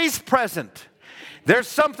always present, there's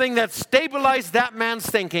something that stabilizes that man's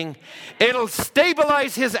thinking. It'll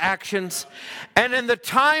stabilize his actions. And in the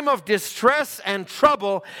time of distress and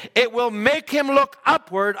trouble, it will make him look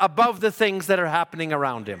upward above the things that are happening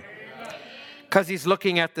around him. Because he's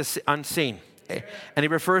looking at the unseen. And he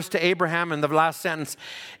refers to Abraham in the last sentence.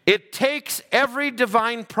 It takes every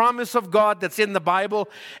divine promise of God that's in the Bible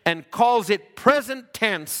and calls it present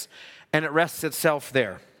tense, and it rests itself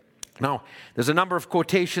there. Now, there's a number of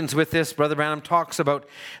quotations with this. Brother Branham talks about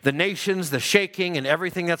the nations, the shaking, and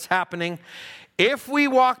everything that's happening. If we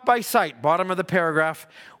walk by sight, bottom of the paragraph,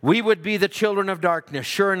 we would be the children of darkness,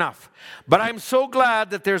 sure enough. But I'm so glad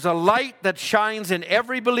that there's a light that shines in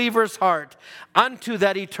every believer's heart unto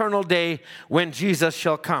that eternal day when Jesus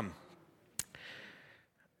shall come.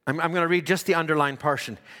 I'm going to read just the underlined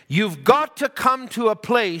portion. You've got to come to a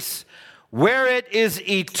place where it is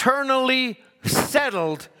eternally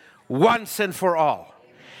settled once and for all.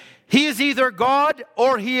 He is either God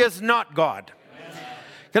or he is not God.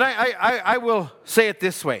 And I will say it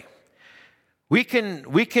this way. We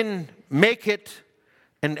can make it,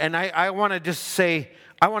 and I want to just say,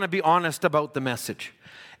 I want to be honest about the message.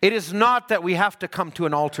 It is not that we have to come to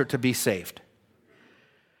an altar to be saved.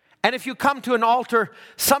 And if you come to an altar,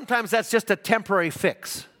 sometimes that's just a temporary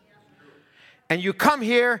fix. And you come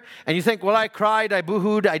here and you think, well, I cried, I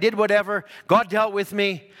boo-hooed, I did whatever, God dealt with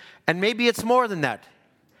me. And maybe it's more than that.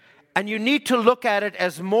 And you need to look at it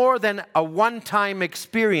as more than a one-time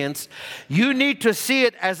experience. You need to see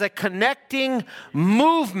it as a connecting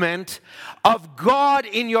movement of God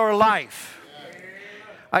in your life.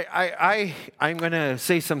 I'm going to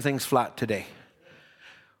say some things flat today.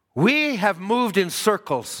 We have moved in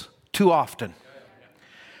circles too often.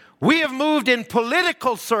 We have moved in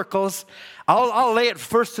political circles. I'll lay it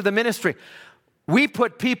first to the ministry. We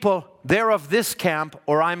put people, they're of this camp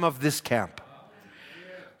or I'm of this camp.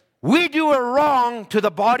 We do a wrong to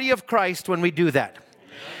the body of Christ when we do that.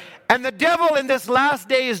 And the devil in this last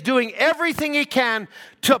day is doing everything he can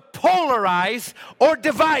to polarize or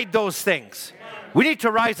divide those things. We need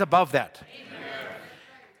to rise above that.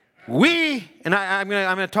 I'm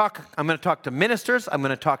going to talk to ministers, I'm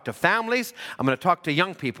going to talk to families, I'm going to talk to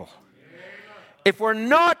young people. If we're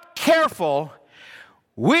not careful,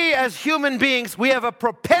 we as human beings, we have a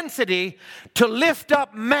propensity to lift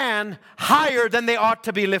up man higher than they ought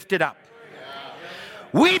to be lifted up.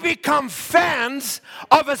 We become fans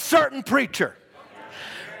of a certain preacher.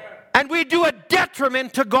 And we do a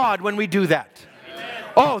detriment to God when we do that.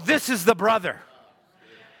 Oh, this is the brother.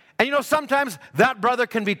 And you know, sometimes that brother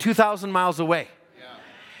can be 2,000 miles away.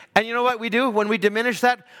 And you know what we do when we diminish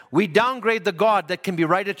that? We downgrade the God that can be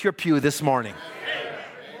right at your pew this morning.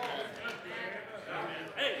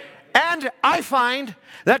 And I find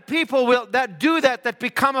that people that do that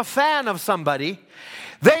become a fan of somebody,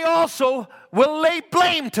 they also will lay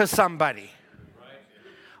blame to somebody.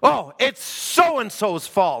 Oh, it's so-and-so's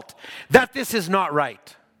fault that this is not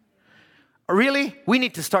right. Really? We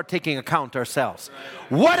need to start taking account ourselves.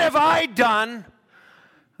 What have I done?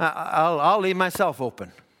 I'll leave myself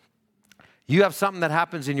open. You have something that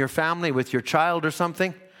happens in your family with your child or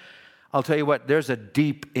something, I'll tell you what, there's a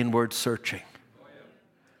deep inward searching.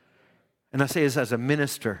 And I say this as a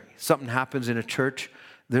minister, something happens in a church,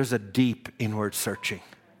 there's a deep inward searching.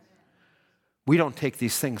 We don't take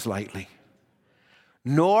these things lightly.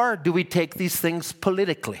 Nor do we take these things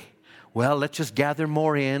politically. Well, let's just gather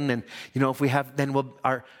more in, and if we have, then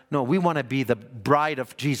no, we want to be the bride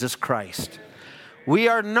of Jesus Christ. We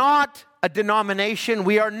are not a denomination.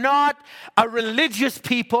 We are not a religious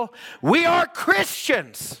people. We are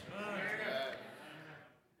Christians.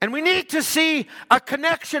 And we need to see a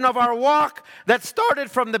connection of our walk that started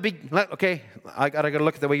from the beginning. Okay, I got to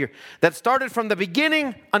look at the way that started from the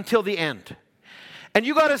beginning until the end. And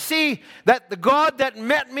you got to see that the God that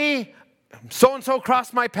met me, so-and-so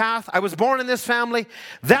crossed my path. I was born in this family.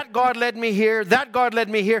 That God led me here. That God led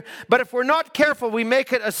me here. But if we're not careful, we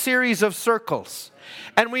make it a series of circles.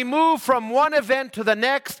 And we move from one event to the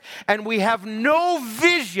next, and we have no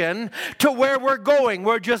vision to where we're going.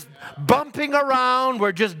 We're just bumping around.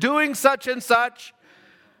 We're just doing such and such.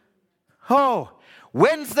 Oh,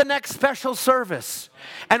 when's the next special service?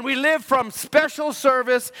 And we live from special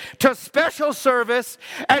service to special service,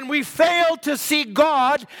 and we fail to see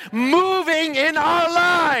God moving in our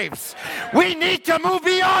lives. We need to move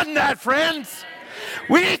beyond that, friends.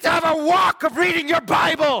 We need to have a walk of reading your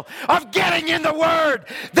Bible, of getting in the Word.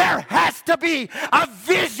 There has to be a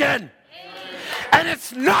vision. And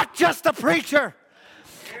it's not just the preacher.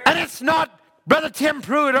 And it's not Brother Tim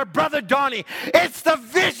Pruitt or Brother Donnie. It's the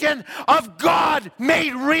vision of God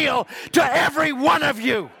made real to every one of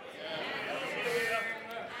you.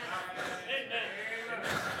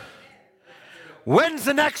 When's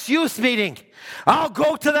the next youth meeting? I'll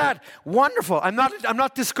go to that. Wonderful. I'm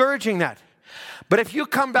not discouraging that. But if you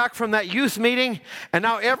come back from that youth meeting and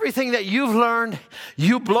now everything that you've learned,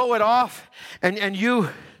 you blow it off and you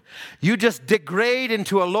just degrade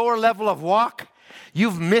into a lower level of walk,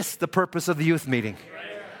 you've missed the purpose of the youth meeting.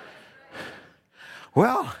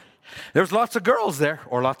 Well, there's lots of girls there,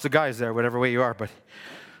 or lots of guys there, whatever way you are, but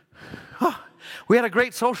We had a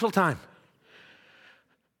great social time.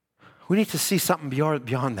 We need to see something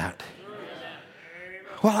beyond that.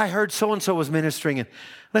 Well, I heard so-and-so was ministering. And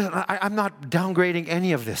listen, I'm not downgrading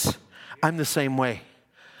any of this. I'm the same way.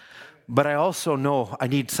 But I also know I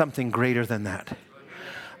need something greater than that.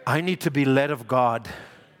 I need to be led of God.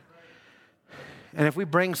 And if we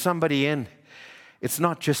bring somebody in, it's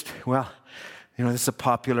not just, well, this is a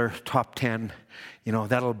popular top 10.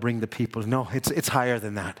 That'll bring the people. No, it's higher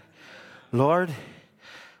than that. Lord,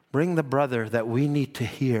 bring the brother that we need to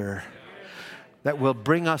hear, that will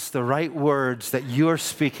bring us the right words that you're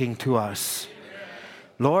speaking to us.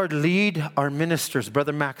 Lord, lead our ministers.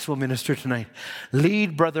 Brother Max will minister tonight.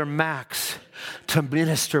 Lead Brother Max to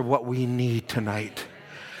minister what we need tonight.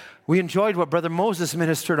 We enjoyed what Brother Moses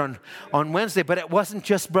ministered on Wednesday, but it wasn't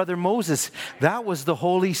just Brother Moses. That was the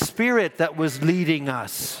Holy Spirit that was leading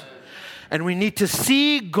us. And we need to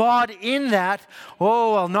see God in that.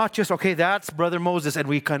 Oh, well, not just, okay, that's Brother Moses. And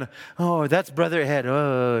we kind of, that's Brother Ed.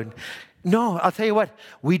 No, I'll tell you what.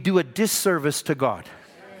 We do a disservice to God.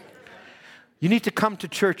 You need to come to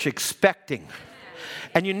church expecting.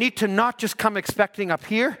 And you need to not just come expecting up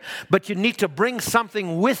here, but you need to bring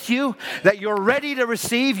something with you that you're ready to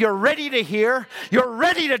receive, you're ready to hear, you're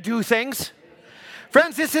ready to do things.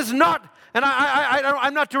 Friends, this is not, and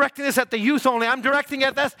I'm not directing this at the youth only, I'm directing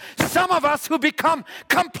it at some of us who become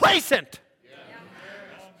complacent.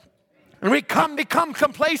 And we become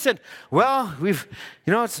complacent. Well,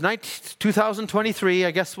 it's 2023,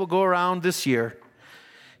 I guess we'll go around this year.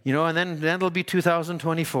 And then it'll be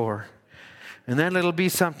 2024. And then it'll be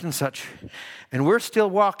something such. And we're still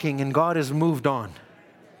walking and God has moved on.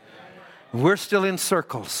 We're still in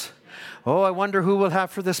circles. Oh, I wonder who we'll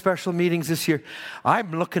have for the special meetings this year.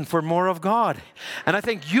 I'm looking for more of God. And I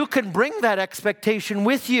think you can bring that expectation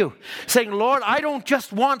with you. Saying, Lord, I don't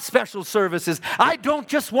just want special services. I don't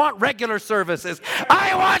just want regular services.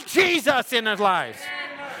 I want Jesus in our lives.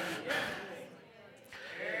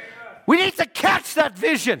 We need to catch that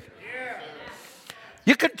vision.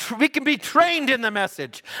 We can be trained in the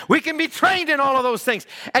message. We can be trained in all of those things.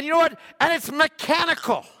 And you know what? And it's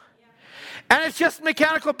mechanical. And it's just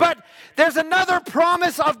mechanical. But there's another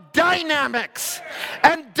promise of dynamics.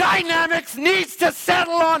 And dynamics needs to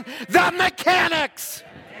settle on the mechanics.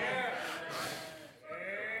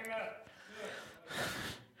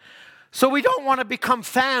 So we don't want to become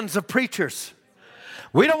fans of preachers.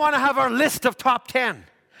 We don't want to have our list of top 10.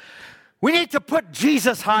 We need to put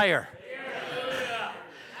Jesus higher.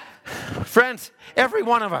 Friends, every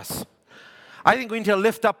one of us, I think we need to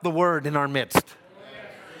lift up the word in our midst.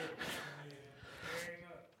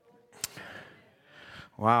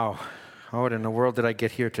 Wow. How in the world did I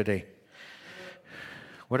get here today?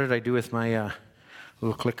 What did I do with my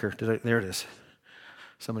little clicker? There it is.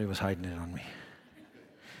 Somebody was hiding it on me.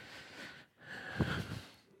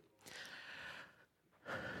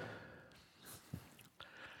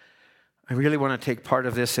 I really want to take part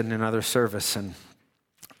of this in another service, and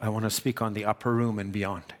I want to speak on the upper room and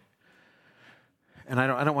beyond. And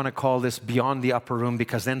I don't want to call this beyond the upper room,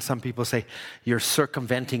 because then some people say, you're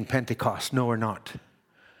circumventing Pentecost. No, we're not.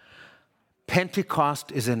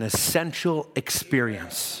 Pentecost is an essential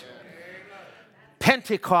experience.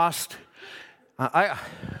 Pentecost, I'm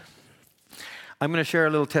going to share a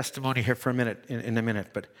little testimony here for a minute, in a minute,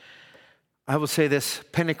 but I will say this: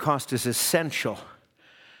 Pentecost is essential,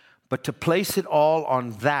 but to place it all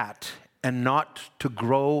on that and not to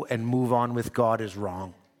grow and move on with God is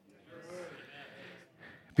wrong.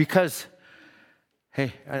 Because,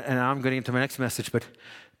 hey, and I'm getting into my next message, but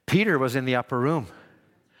Peter was in the upper room.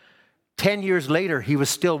 10 years later, he was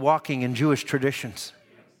still walking in Jewish traditions.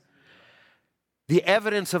 The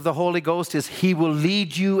evidence of the Holy Ghost is He will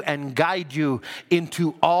lead you and guide you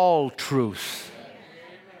into all truth.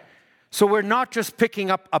 So we're not just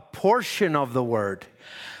picking up a portion of the Word,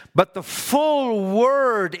 but the full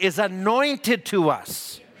Word is anointed to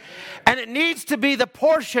us. And it needs to be the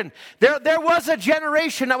portion. There was a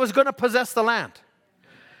generation that was going to possess the land.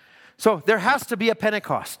 So there has to be a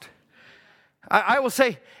Pentecost. I will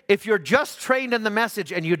say, if you're just trained in the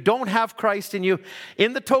message and you don't have Christ in you,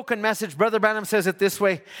 in the token message, Brother Branham says it this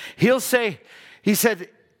way. He said,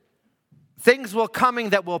 things will coming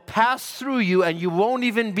that will pass through you, and you won't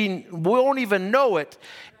even know it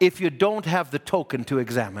if you don't have the token to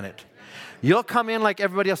examine it. You'll come in like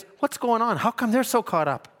everybody else. What's going on? How come they're so caught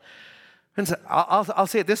up? And so I'll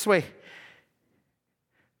say it this way.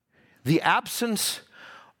 The absence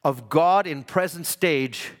of God in present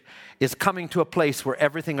stage is coming to a place where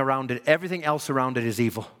everything else around it is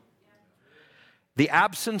evil. The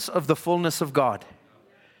absence of the fullness of God.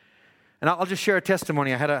 And I'll just share a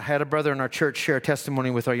testimony. I had a brother in our church share a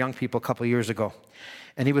testimony with our young people a couple of years ago.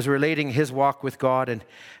 And he was relating his walk with God,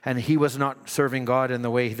 and he was not serving God in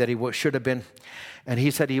the way that he should have been. And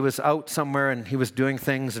he said he was out somewhere and he was doing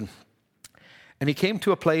things. And he came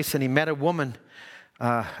to a place and he met a woman,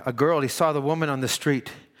 a girl. He saw the woman on the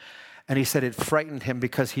street. And he said it frightened him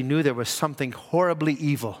because he knew there was something horribly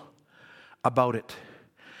evil about it.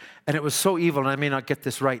 And it was so evil, and I may not get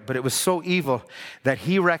this right, but it was so evil that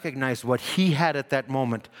he recognized what he had at that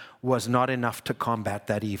moment was not enough to combat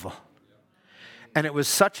that evil. And it was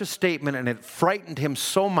such a statement, and it frightened him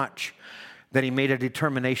so much that he made a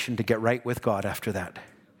determination to get right with God after that.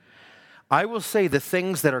 I will say the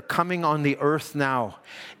things that are coming on the earth now,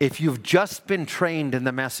 if you've just been trained in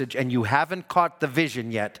the message and you haven't caught the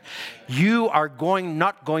vision yet, you are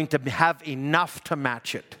not going to have enough to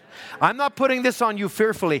match it. I'm not putting this on you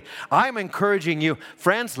fearfully. I'm encouraging you,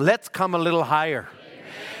 friends, let's come a little higher.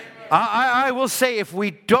 I will say if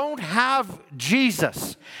we don't have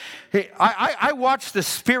Jesus, I watch the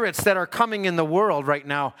spirits that are coming in the world right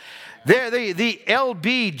now. They're the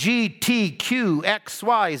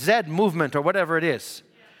LBGTQXYZ movement or whatever it is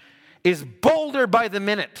bolder by the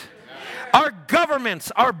minute. Our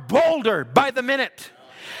governments are bolder by the minute.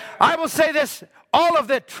 I will say this, all of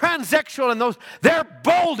the transsexual and those, they're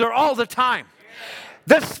bolder all the time.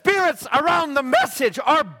 The spirits around the message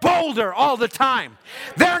are bolder all the time.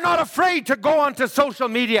 They're not afraid to go onto social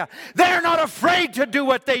media. They're not afraid to do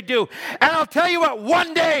what they do. And I'll tell you what,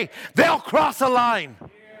 one day they'll cross a line.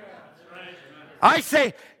 I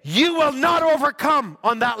say, you will not overcome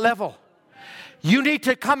on that level. You need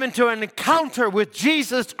to come into an encounter with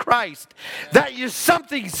Jesus Christ. That is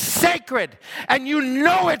something sacred. And you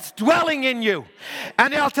know it's dwelling in you.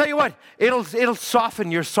 And I'll tell you what, it'll soften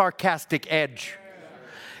your sarcastic edge.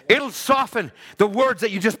 It'll soften the words that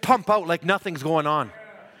you just pump out like nothing's going on.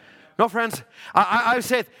 No, friends, I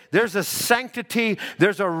said there's a sanctity,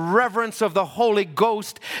 there's a reverence of the Holy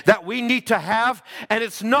Ghost that we need to have. And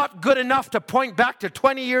it's not good enough to point back to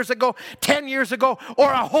 20 years ago, 10 years ago,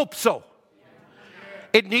 or I hope so.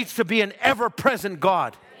 It needs to be an ever-present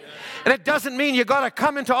God. And it doesn't mean you got to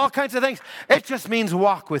come into all kinds of things. It just means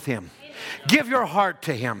walk with Him. Give your heart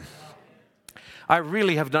to Him. I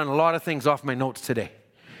really have done a lot of things off my notes today.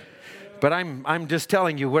 But I'm just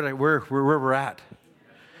telling you where we're at.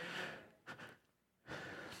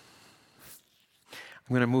 I'm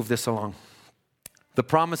going to move this along. The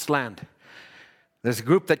promised land. There's a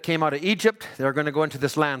group that came out of Egypt. They're going to go into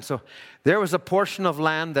this land. So there was a portion of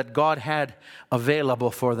land that God had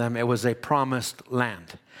available for them. It was a promised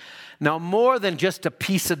land. Now, more than just a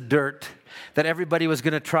piece of dirt that everybody was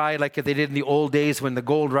going to try like they did in the old days when the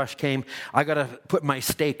gold rush came, I got to put my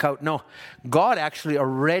stake out. No, God actually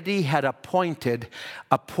already had appointed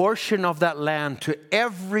a portion of that land to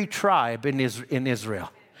every tribe in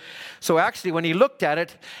Israel. So actually, when he looked at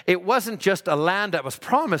it, it wasn't just a land that was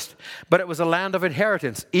promised, but it was a land of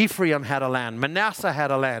inheritance. Ephraim had a land. Manasseh had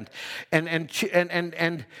a land.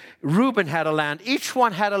 And Reuben had a land. Each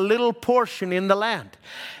one had a little portion in the land.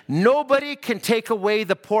 Nobody can take away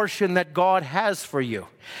the portion that God has for you.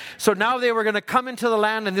 So now they were going to come into the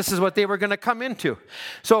land, and this is what they were going to come into.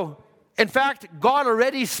 So in fact, God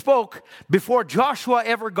already spoke before Joshua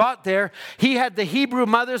ever got there. He had the Hebrew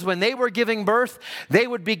mothers, when they were giving birth, they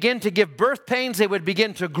would begin to give birth pains. They would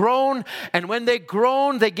begin to groan. And when they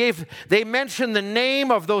groaned, they mentioned the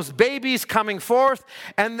name of those babies coming forth.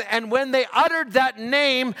 And when they uttered that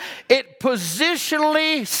name, it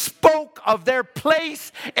positionally spoke of their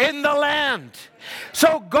place in the land.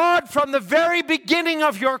 So God, from the very beginning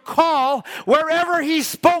of your call, wherever He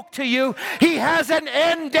spoke to you, He has an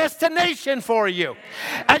end destination for you.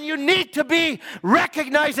 And you need to be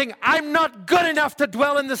recognizing, I'm not good enough to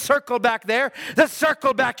dwell in the circle back there, the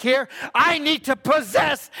circle back here. I need to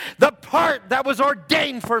possess the part that was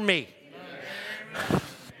ordained for me.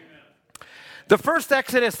 The first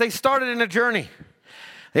Exodus, they started in a journey.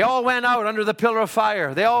 They all went out under the pillar of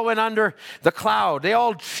fire. They all went under the cloud. They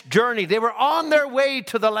all journeyed. They were on their way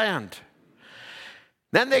to the land.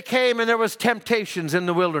 Then they came and there was temptations in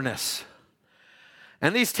the wilderness.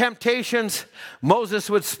 And these temptations, Moses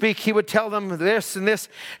would speak. He would tell them this and this,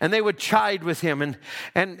 and they would chide with him.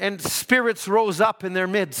 And spirits rose up in their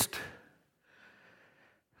midst.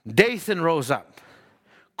 Dathan rose up.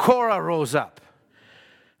 Korah rose up.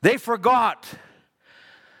 They forgot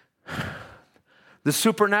the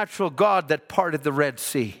supernatural God that parted the Red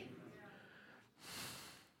Sea.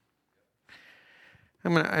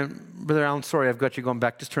 Brother Alan, sorry, I've got you going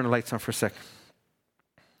back. Just turn the lights on for a sec.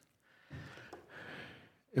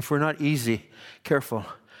 If we're not careful,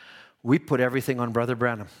 we put everything on Brother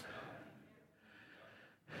Branham.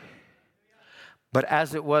 But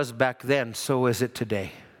as it was back then, so is it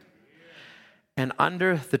today. And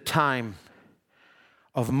under the time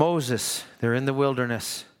of Moses, they're in the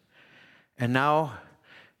wilderness. And now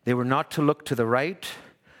they were not to look to the right,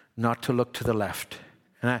 not to look to the left.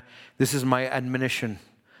 And this is my admonition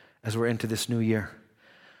as we're into this new year.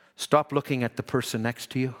 Stop looking at the person next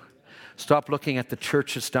to you. Stop looking at the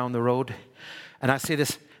church that's down the road. And I say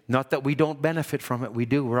this, not that we don't benefit from it. We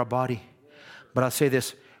do. We're a body. But I'll say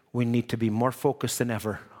this, we need to be more focused than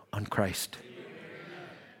ever on Christ.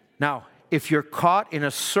 Now, if you're caught in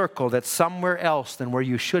a circle that's somewhere else than where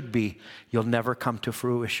you should be, you'll never come to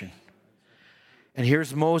fruition. And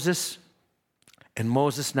here's Moses. And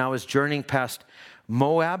Moses now is journeying past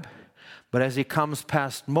Moab. But as he comes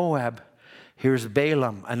past Moab, here's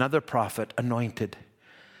Balaam, another prophet, anointed.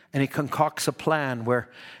 And he concocts a plan where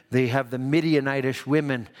they have the Midianitish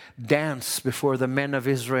women dance before the men of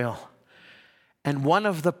Israel. And one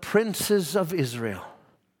of the princes of Israel,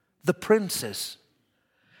 the princes,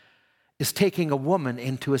 is taking a woman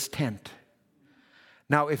into his tent.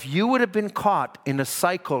 Now, if you would have been caught in a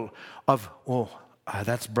cycle of,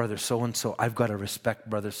 that's brother so-and-so, I've got to respect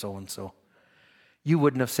brother so-and-so, you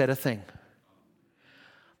wouldn't have said a thing.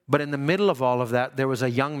 But in the middle of all of that, there was a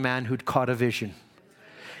young man who'd caught a vision.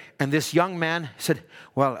 And this young man said,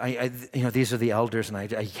 well, these are the elders and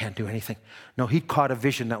I can't do anything. No, he caught a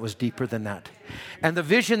vision that was deeper than that. And the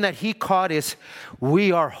vision that he caught is,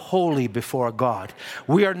 we are holy before God.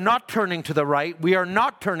 We are not turning to the right. We are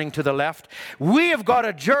not turning to the left. We have got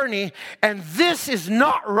a journey and this is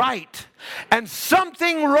not right. And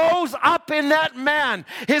something rose up in that man.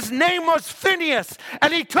 His name was Phineas.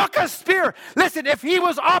 And he took a spear. Listen, if he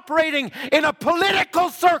was operating in a political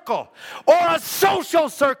circle or a social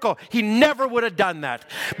circle, he never would have done that.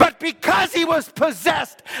 But because he was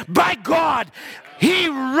possessed by God, he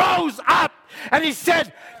rose up and he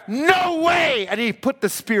said, no way. And he put the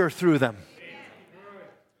spear through them.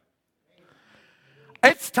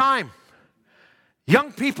 It's time.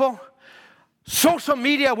 Young people, social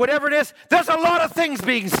media, whatever it is, there's a lot of things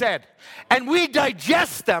being said. And we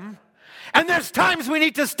digest them. And there's times we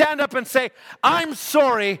need to stand up and say, I'm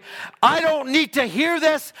sorry, I don't need to hear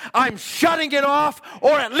this. I'm shutting it off,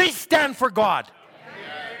 or at least stand for God.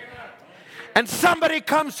 And somebody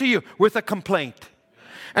comes to you with a complaint.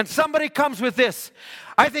 And somebody comes with this.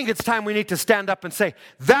 I think it's time we need to stand up and say,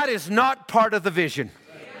 that is not part of the vision.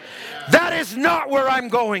 That is not where I'm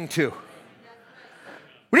going to.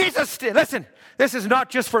 We need to listen, this is not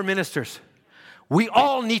just for ministers. We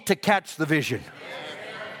all need to catch the vision.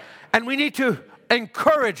 And we need to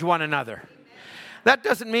encourage one another. That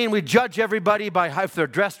doesn't mean we judge everybody by how if they're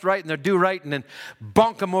dressed right and they do right and then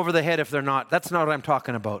bonk them over the head if they're not. That's not what I'm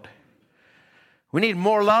talking about. We need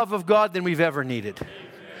more love of God than we've ever needed.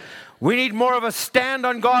 We need more of a stand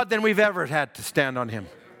on God than we've ever had to stand on Him.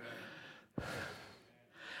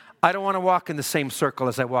 I don't want to walk in the same circle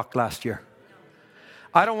as I walked last year.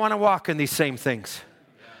 I don't want to walk in these same things.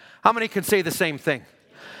 How many can say the same thing?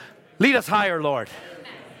 Lead us higher, Lord.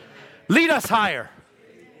 Lead us higher.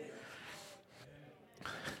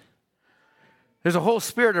 There's a whole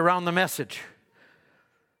spirit around the message.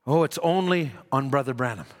 Oh, it's only on Brother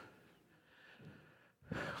Branham.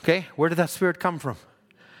 Okay, where did that spirit come from?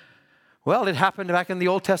 Well, it happened back in the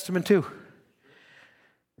Old Testament too.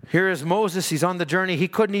 Here is Moses, he's on the journey. He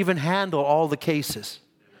couldn't even handle all the cases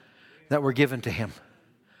that were given to him.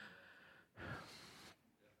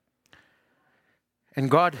 And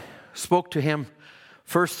God spoke to him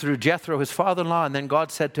first through Jethro, his father-in-law, and then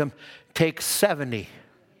God said to him, take 70.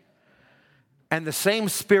 And the same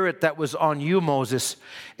spirit that was on you, Moses,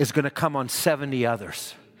 is going to come on 70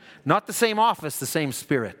 others. Not the same office, the same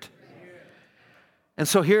spirit. And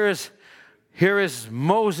so here is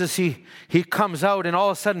Moses. He comes out, and all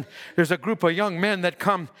of a sudden there's a group of young men that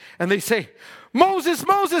come and they say, Moses,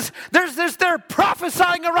 Moses, they're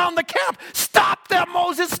prophesying around the camp. Stop them,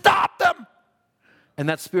 Moses, stop them. And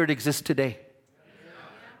that spirit exists today.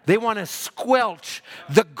 They want to squelch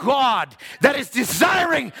the God that is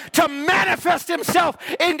desiring to manifest Himself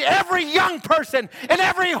in every young person, in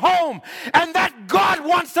every home. And that God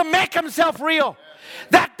wants to make Himself real.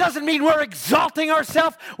 That doesn't mean we're exalting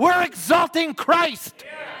ourselves. We're exalting Christ.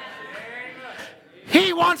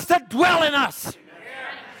 He wants to dwell in us.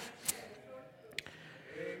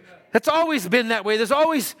 It's always been that way. There's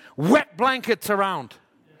always wet blankets around.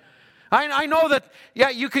 I know that, yeah,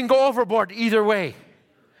 you can go overboard either way.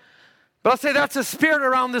 But I'll say that's a spirit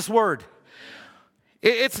around this word.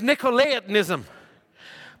 It's Nicolaitanism.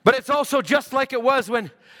 But it's also just like it was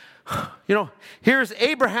when, here's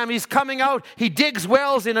Abraham. He's coming out. He digs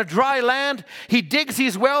wells in a dry land. He digs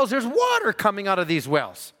these wells. There's water coming out of these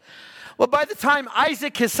wells. Well, by the time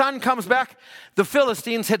Isaac, his son, comes back, the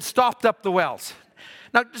Philistines had stopped up the wells.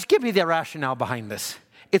 Now, just give me the rationale behind this.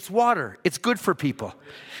 It's water. It's good for people.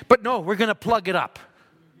 But no, we're going to plug it up.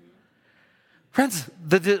 Friends,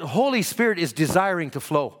 the Holy Spirit is desiring to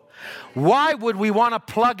flow. Why would we want to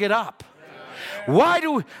plug it up?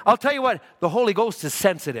 I'll tell you what, the Holy Ghost is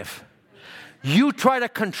sensitive. You try to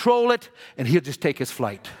control it, and he'll just take his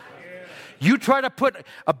flight. You try to put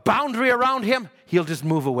a boundary around him, he'll just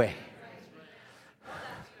move away.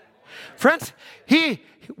 Friends, we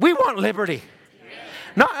want liberty.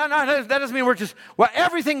 No, that doesn't mean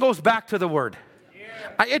everything goes back to the Word.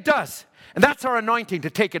 It does. And that's our anointing, to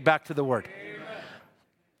take it back to the Word.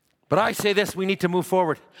 But I say this, we need to move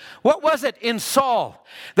forward. What was it in Saul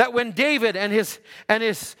that when David and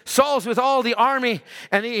his Saul's with all the army,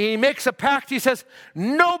 and he makes a pact, he says,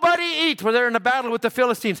 nobody eat, when they're in a battle with the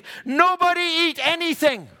Philistines, nobody eat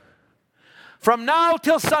anything from now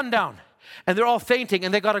till sundown. And they're all fainting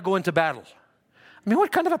and they got to go into battle. I mean,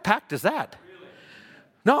 what kind of a pact is that?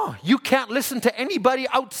 No, you can't listen to anybody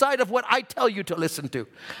outside of what I tell you to listen to.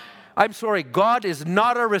 I'm sorry, God is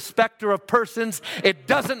not a respecter of persons. It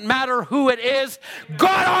doesn't matter who it is.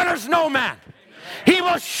 God honors no man. He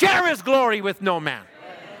will share his glory with no man.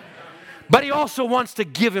 But he also wants to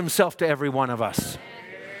give himself to every one of us.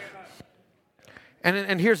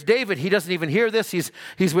 And here's David. He doesn't even hear this.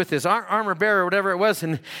 He's with his armor bearer or whatever it was,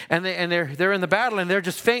 and they're in the battle, and they're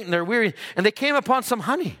just faint and they're weary. And they came upon some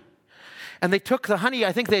honey. And they took the honey.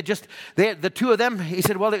 I think the two of them, he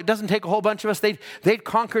said, well, it doesn't take a whole bunch of us. They'd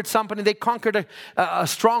conquered something. They conquered a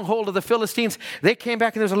stronghold of the Philistines. They came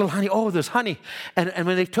back and there's a little honey. Oh, there's honey. And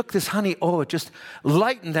when they took this honey, it just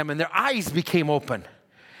lightened them and their eyes became open.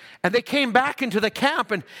 And they came back into the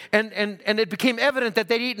camp and it became evident that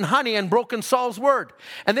they'd eaten honey and broken Saul's word.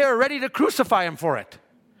 And they were ready to crucify him for it.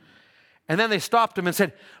 And then they stopped him and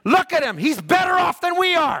said, look at him. He's better off than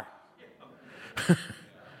we are.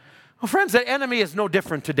 Well, friends, the enemy is no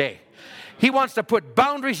different today. He wants to put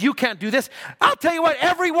boundaries. You can't do this. I'll tell you what,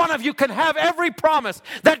 every one of you can have every promise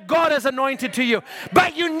that God has anointed to you.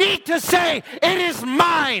 But you need to say, it is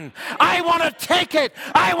mine. I want to take it.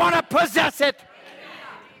 I want to possess it.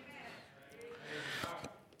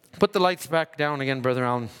 Put the lights back down again, Brother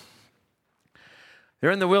Allen. They're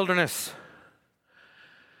in the wilderness.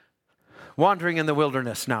 Wandering in the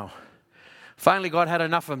wilderness now. Finally, God had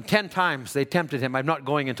enough of them. 10 times they tempted him. I'm not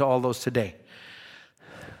going into all those today.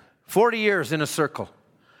 40 years in a circle.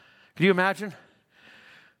 Can you imagine?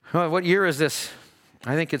 What year is this?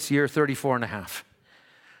 I think it's year 34 and a half.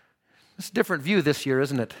 It's a different view this year,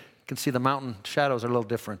 isn't it? You can see the mountain shadows are a little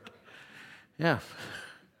different. Yeah.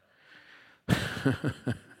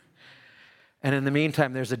 And in the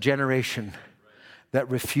meantime, there's a generation that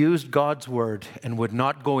refused God's word and would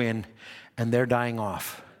not go in, and they're dying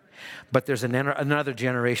off. But there's another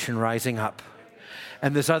generation rising up.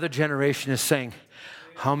 And this other generation is saying,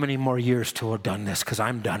 how many more years till we're done this? Because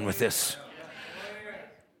I'm done with this.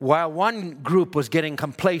 While one group was getting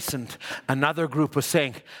complacent, another group was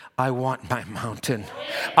saying, I want my mountain.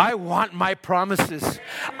 I want my promises.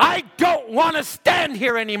 I don't want to stand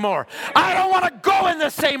here anymore. I don't want to go in the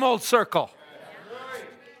same old circle.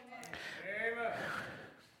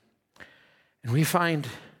 And we find,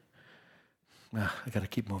 I got to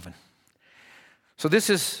keep moving. So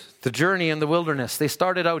this is the journey in the wilderness. They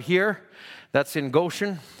started out here. That's in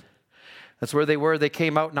Goshen. That's where they were. They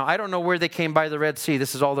came out. Now, I don't know where they came by the Red Sea.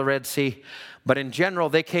 This is all the Red Sea. But in general,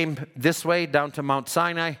 they came this way down to Mount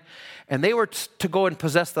Sinai. And they were to go and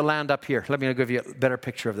possess the land up here. Let me give you a better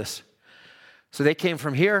picture of this. So they came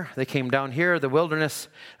from here. They came down here, the wilderness,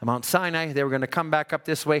 Mount Sinai. They were going to come back up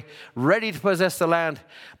this way, ready to possess the land.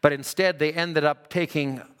 But instead, they ended up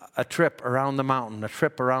taking a trip around the mountain, a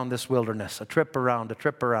trip around this wilderness, a trip around.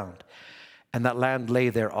 And that land lay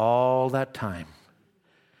there all that time.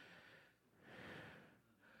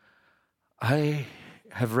 I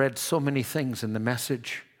have read so many things in the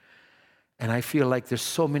message, and I feel like there's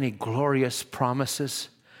so many glorious promises.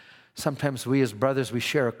 Sometimes we as brothers, we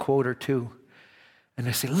share a quote or two, and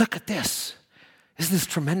I say, look at this. Isn't this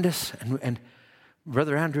tremendous? And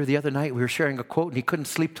Brother Andrew, the other night, we were sharing a quote, and he couldn't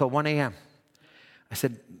sleep till 1 a.m. I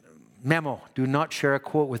said, memo, do not share a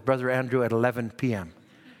quote with Brother Andrew at 11 p.m.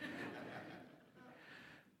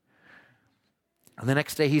 And the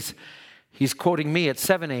next day, he's quoting me at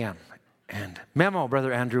 7 a.m. And memo,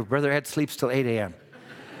 Brother Andrew, Brother Ed sleeps till 8 a.m.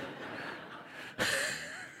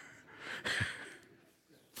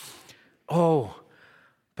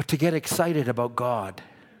 But to get excited about God.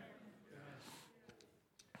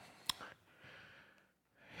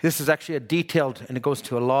 This is actually a detailed, and it goes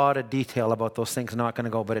to a lot of detail about those things. I'm not going to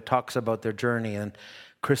go, but it talks about their journey and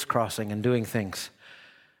crisscrossing and doing things.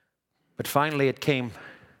 But finally it came.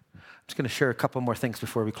 I'm just going to share a couple more things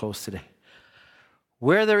before we close today.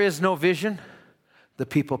 Where there is no vision, the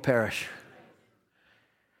people perish.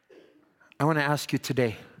 I want to ask you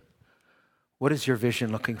today, what is your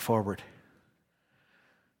vision looking forward?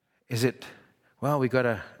 Is it, well, we got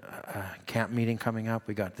a camp meeting coming up,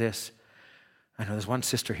 we got this. I know there's one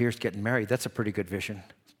sister here who's getting married. That's a pretty good vision.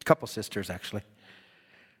 A couple sisters, actually.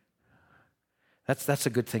 That's a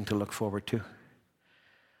good thing to look forward to.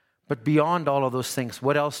 But beyond all of those things,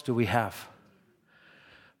 what else do we have?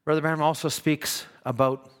 Brother Branham also speaks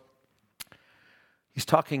about, he's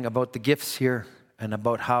talking about the gifts here and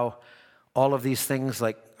about how all of these things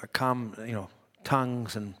like come,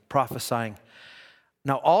 tongues and prophesying.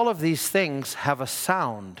 Now, all of these things have a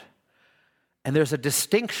sound, and there's a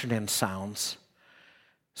distinction in sounds.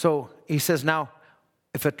 So he says, now,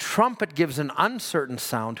 if a trumpet gives an uncertain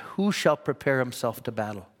sound, who shall prepare himself to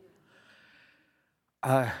battle?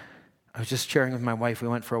 I was just sharing with my wife. We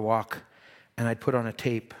went for a walk, and I'd put on a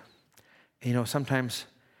tape. Sometimes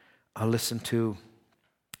I'll listen to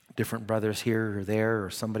different brothers here or there, or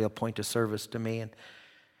somebody will point a service to me, and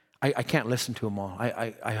I can't listen to them all.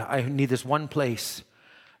 I need this one place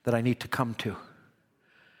that I need to come to.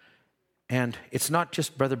 And it's not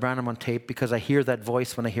just Brother Branham on tape, because I hear that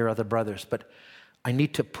voice when I hear other brothers, but I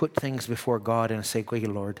need to put things before God and say, "Okay,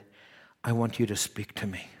 Lord, I want you to speak to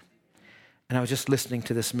me." And I was just listening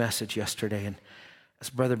to this message yesterday, and as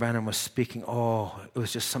Brother Branham was speaking, it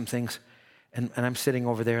was just some things. And I'm sitting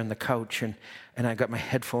over there on the couch, and I got my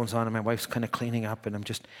headphones on, and my wife's kind of cleaning up, and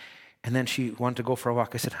then she wanted to go for a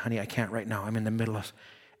walk. I said, "Honey, I can't right now. I'm in the middle of,"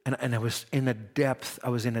 and I was in a depth. I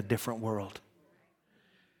was in a different world.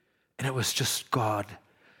 And it was just God.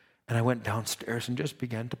 And I went downstairs and just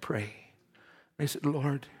began to pray. I said,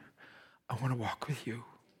 "Lord, I want to walk with you.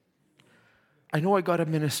 I know I got to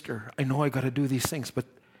minister. I know I got to do these things, but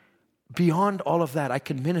beyond all of that, I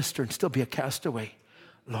can minister and still be a castaway.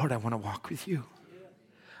 Lord, I want to walk with you.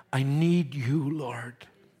 I need you, Lord."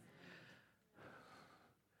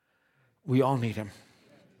 We all need him.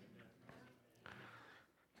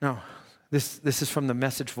 Now, this is from the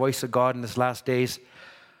Message Voice of God in His Last Days.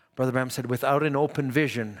 Brother Branham said, "Without an open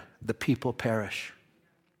vision, the people perish."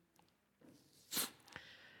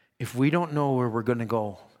 If we don't know where we're going to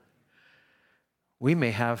go, we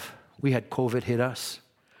had COVID hit us.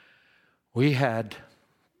 We've had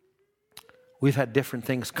different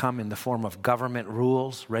things come in the form of government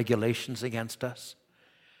rules, regulations against us.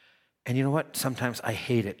 And you know what? Sometimes I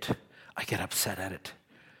hate it. I get upset at it.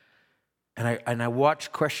 And I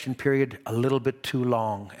watch Question Period a little bit too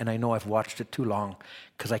long, and I know I've watched it too long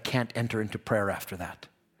because I can't enter into prayer after that.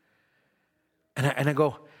 And I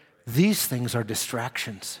go, these things are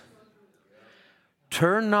distractions.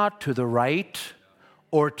 Turn not to the right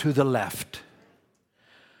or to the left.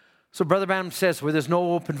 So Brother Branham says, where there's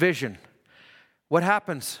no open vision, what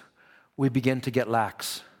happens? We begin to get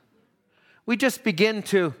lax. We just begin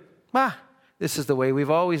to, this is the way we've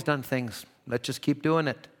always done things. Let's just keep doing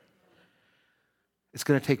it. It's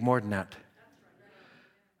going to take more than that.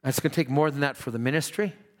 It's going to take more than that for the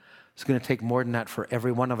ministry. It's going to take more than that for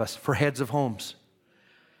every one of us, for heads of homes.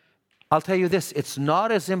 I'll tell you this, it's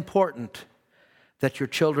not as important that your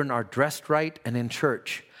children are dressed right and in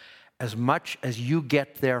church as much as you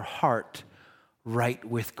get their heart right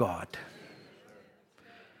with God.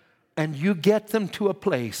 And you get them to a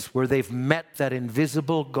place where they've met that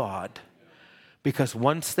invisible God, because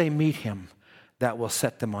once they meet Him, that will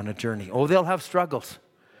set them on a journey. They'll have struggles.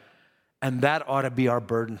 And that ought to be our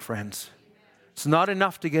burden, friends. It's not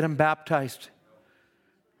enough to get them baptized.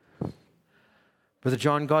 Brother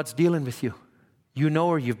John, God's dealing with you. You know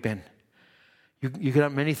where you've been. You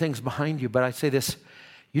got many things behind you, but I say this,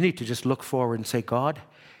 you need to just look forward and say, "God,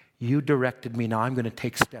 you directed me. Now I'm going to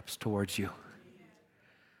take steps towards you."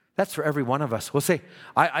 That's for every one of us. We'll say,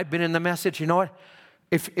 I've been in the message. You know what?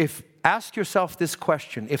 If ask yourself this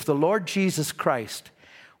question, if the Lord Jesus Christ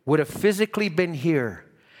would have physically been here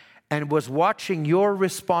and was watching your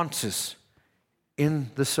responses in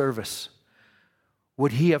the service,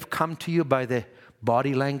 would He have come to you by the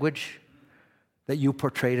body language that you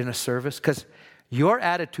portrayed in a service? Because your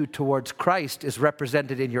attitude towards Christ is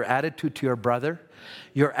represented in your attitude to your brother,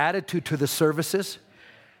 your attitude to the services.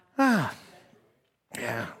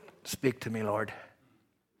 Speak to me, Lord.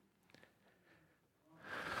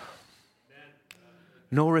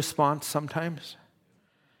 No response sometimes.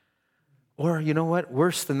 Or you know what?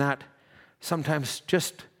 Worse than that, sometimes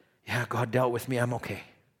just, God dealt with me, I'm okay.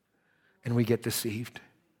 And we get deceived.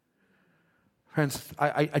 Friends,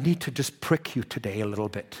 I need to just prick you today a little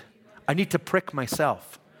bit. I need to prick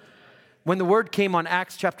myself. when the word came on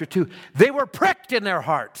Acts chapter 2, they were pricked in their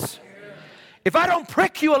hearts. If I don't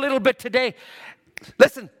prick you a little bit today,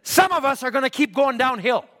 listen, some of us are going to keep going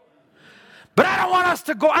downhill. But I don't want us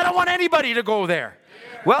to go, I don't want anybody to go there.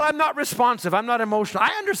 Well, I'm not responsive. I'm not emotional. I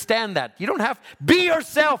understand that. You don't have, be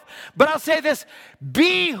yourself. But I'll say this,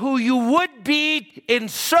 be who you would be in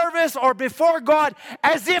service or before God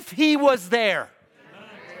as if He was there.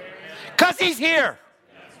 Because He's here.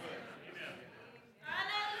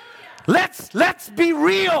 Let's be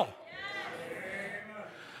real.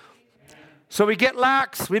 So we get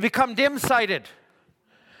lax. We become dim-sighted.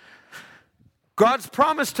 God's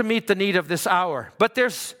promised to meet the need of this hour. But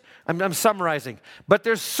I'm summarizing. But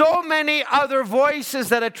there's so many other voices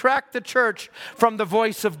that attract the church from the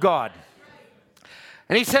voice of God.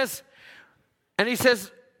 And he says,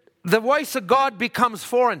 the voice of God becomes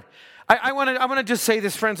foreign. I want to just say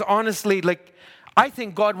this, friends, honestly, like, I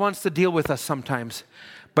think God wants to deal with us sometimes.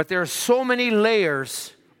 But there are so many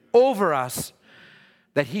layers over us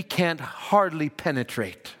that He can't hardly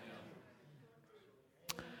penetrate.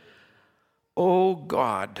 Oh,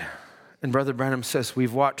 God. And Brother Branham says,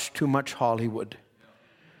 we've watched too much Hollywood.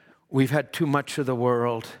 We've had too much of the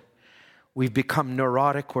world. We've become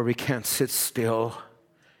neurotic where we can't sit still.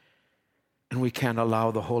 And we can't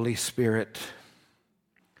allow the Holy Spirit.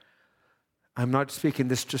 I'm not speaking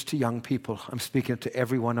this just to young people. I'm speaking to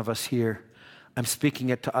every one of us here. I'm speaking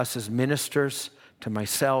it to us as ministers, to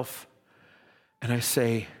myself. And I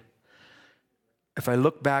say, if I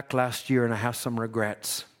look back last year and I have some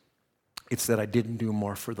regrets, it's that I didn't do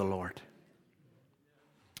more for the Lord.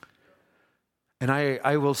 And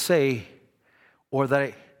I will say, or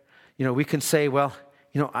that, we can say, well,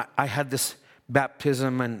 I had this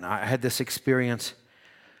baptism and I had this experience.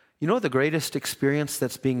 The greatest experience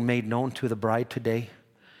that's being made known to the bride today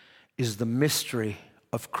is the mystery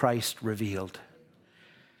of Christ revealed.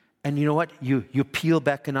 And you know what? You peel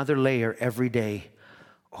back another layer every day.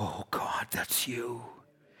 Oh, God, that's you.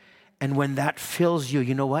 And when that fills you,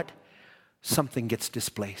 you know what? Something gets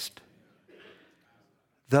displaced.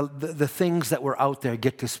 The things that were out there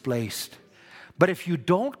get displaced. But if you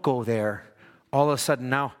don't go there, all of a sudden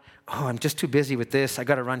now, I'm just too busy with this. I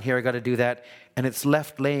got to run here. I got to do that. And it's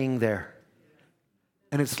left laying there.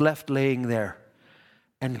 And it's left laying there.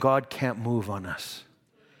 And God can't move on us.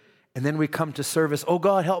 And then we come to service. Oh,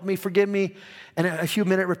 God, help me, forgive me. And a few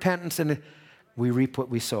minute repentance, and we reap what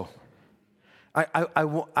we sow.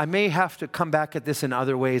 I may have to come back at this in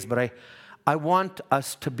other ways, but I want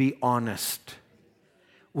us to be honest.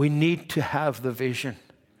 We need to have the vision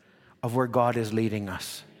of where God is leading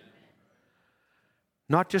us.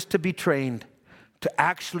 Not just to be trained, to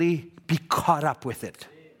actually be caught up with it.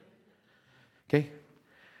 Okay?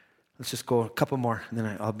 Let's just go a couple more, and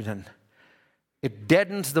then I'll be done. It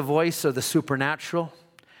deadens the voice of the supernatural.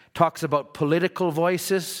 Talks about political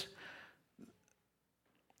voices.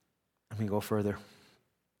 Let me go further.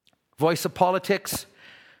 Voice of politics.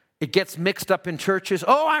 It gets mixed up in churches.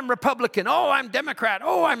 Oh, I'm Republican. Oh, I'm Democrat.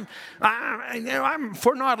 Oh, I'm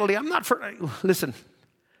for Naughty. I'm not for. Listen,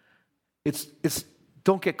 it's.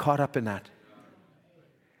 Don't get caught up in that.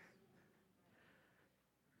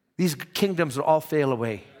 These kingdoms will all fail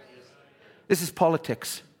away. This is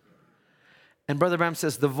politics. And Brother Branham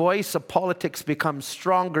says the voice of politics becomes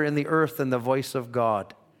stronger in the earth than the voice of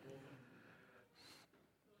God.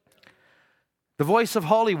 The voice of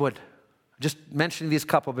Hollywood. Just mentioning these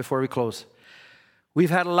couple before we close. We've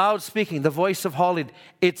had loud speaking, the voice of Hollywood.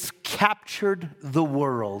 It's captured the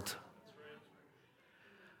world.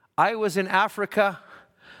 I was in Africa,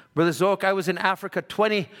 Brother Zook, I was in Africa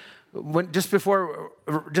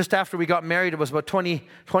just after we got married. It was about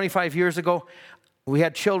 25 years ago. We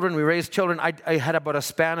had children, we raised children. I had about a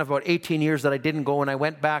span of about 18 years that I didn't go, and I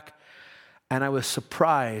went back, and I was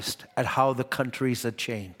surprised at how the countries had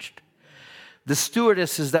changed. The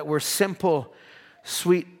stewardesses that were simple,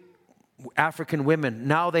 sweet African women,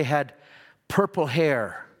 now they had purple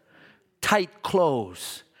hair, tight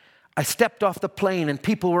clothes. I stepped off the plane and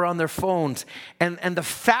people were on their phones. And the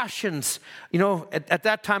fashions, at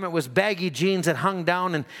that time it was baggy jeans that hung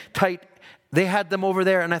down and tight. They had them over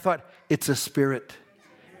there, and I thought, it's a spirit.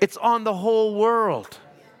 It's on the whole world.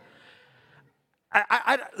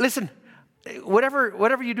 Listen,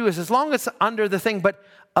 whatever you do is as long as it's under the thing, but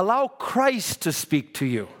allow Christ to speak to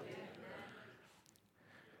you.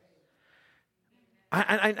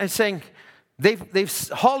 I'm saying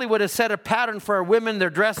Hollywood has set a pattern for our women, their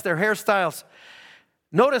dress, their hairstyles.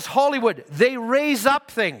 Notice Hollywood, they raise up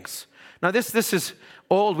things. Now this is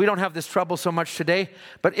old. We don't have this trouble so much today.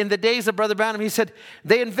 But in the days of Brother Branham, he said,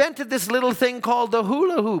 they invented this little thing called the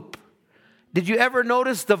hula hoop. Did you ever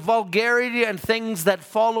notice the vulgarity and things that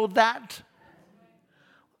followed that?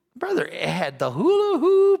 Brother Ed, the hula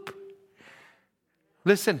hoop.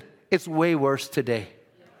 Listen, it's way worse today.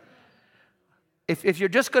 If you're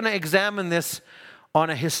just going to examine this on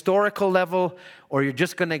a historical level, or you're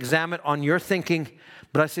just going to examine it on your thinking,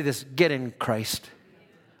 but I say this, get in Christ.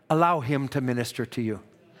 Allow Him to minister to you.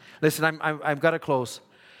 Listen, I've got to close.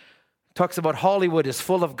 Talks about Hollywood is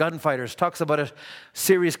full of gunfighters. Talks about a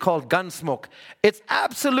series called Gunsmoke. It's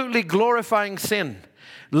absolutely glorifying sin.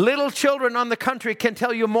 Little children on the country can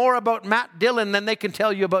tell you more about Matt Dillon than they can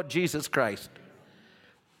tell you about Jesus Christ.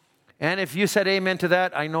 And if you said amen to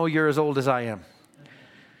that, I know you're as old as I am.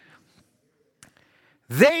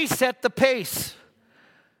 They set the pace.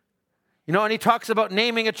 You know, and he talks about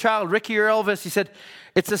naming a child. Ricky or Elvis, he said,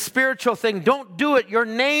 it's a spiritual thing. Don't do it. Your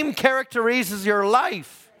name characterizes your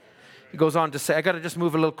life. He goes on to say, I got to just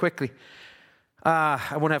move a little quickly.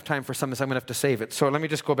 I won't have time for some of this. I'm going to have to save it. So let me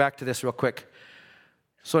just go back to this real quick.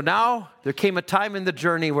 So now there came a time in the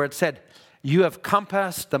journey where it said, you have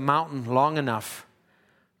compassed the mountain long enough.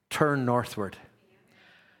 Turn northward.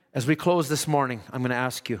 As we close this morning, I'm going to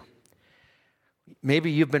ask you,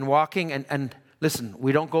 maybe you've been walking and listen,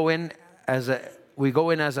 we go in as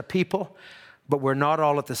a people, but we're not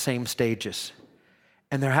all at the same stages.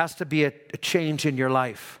 And there has to be a change in your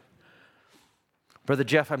life. Brother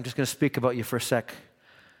Jeff, I'm just going to speak about you for a sec.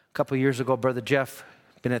 A couple of years ago, Brother Jeff,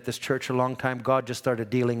 been at this church a long time. God just started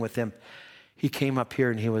dealing with him. He came up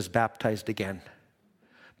here and he was baptized again.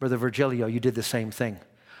 Brother Virgilio, you did the same thing.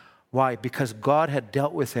 Why? Because God had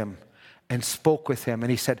dealt with him and spoke with him.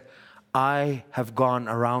 And he said, I have gone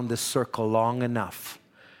around this circle long enough.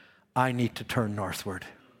 I need to turn northward.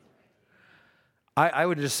 I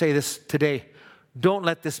would just say this today. Don't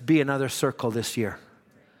let this be another circle this year.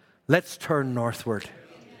 Let's turn northward.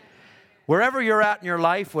 Wherever you're at in your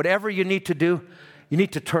life, whatever you need to do, you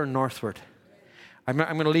need to turn northward. I'm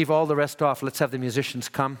going to leave all the rest off. Let's have the musicians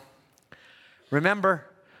come. Remember,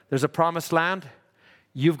 there's a promised land.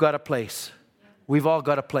 You've got a place. We've all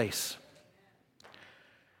got a place.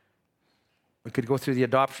 We could go through the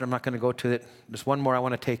adoption. I'm not going to go to it. There's one more I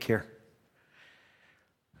want to take here.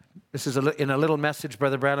 This is in a little message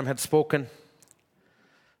Brother Branham had spoken.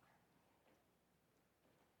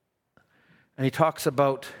 And he talks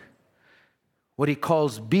about what he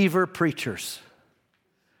calls beaver preachers.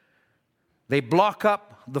 They block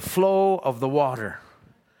up the flow of the water.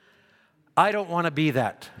 I don't want to be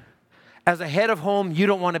that. As a head of home, you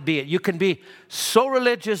don't want to be it. You can be so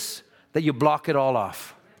religious that you block it all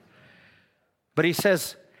off. But he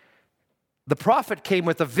says, the prophet came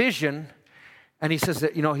with a vision, and he says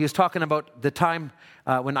that, he was talking about the time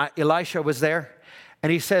when Elisha was there,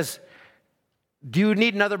 and he says, do you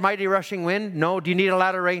need another mighty rushing wind? No. Do you need a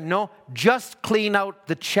latter rain? No. Just clean out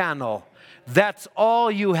the channel. That's all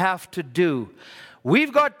you have to do.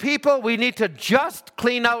 We've got people, we need to just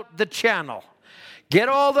clean out the channel. Get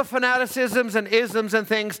all the fanaticisms and isms and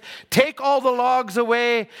things. Take all the logs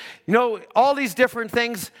away. All these different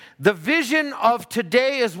things. The vision of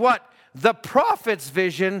today is what? The prophet's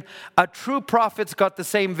vision. A true prophet's got the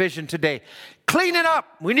same vision today. Clean it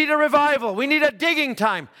up. We need a revival. We need a digging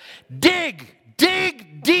time. Dig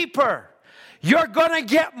deeper. You're going to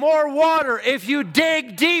get more water if you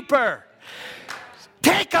dig deeper.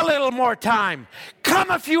 Take a little more time. Come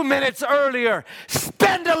a few minutes earlier.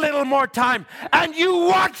 Spend a little more time. And you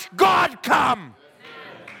watch God come.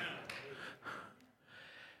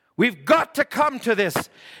 We've got to come to this.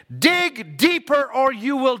 Dig deeper or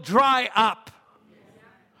you will dry up.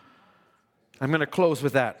 I'm going to close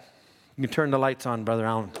with that. You can turn the lights on, Brother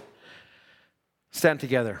Allen. Stand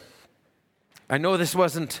together. I know this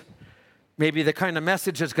wasn't maybe the kind of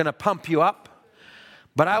message that's going to pump you up.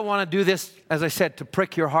 But I want to do this, as I said, to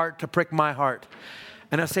prick your heart, to prick my heart.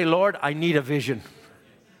 And I say, Lord, I need a vision.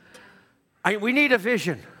 We need a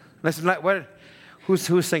vision. Listen,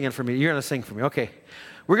 who's singing for me? You're going to sing for me. Okay.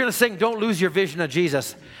 We're going to sing, Don't Lose Your Vision of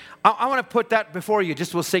Jesus. I want to put that before you.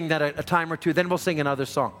 Just we'll sing that a time or two. Then we'll sing another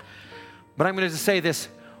song. But I'm going to say this.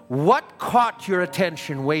 What caught your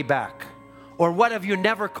attention way back? Or what have you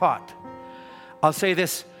never caught? I'll say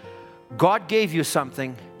this. God gave you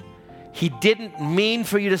something. He didn't mean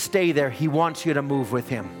for you to stay there. He wants you to move with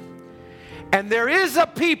Him. And there is a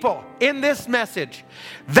people in this message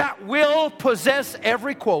that will possess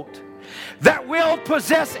every quote, that will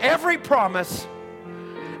possess every promise.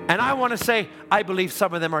 And I want to say, I believe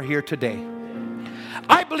some of them are here today.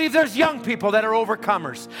 I believe there's young people that are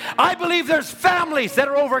overcomers. I believe there's families that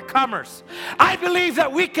are overcomers. I believe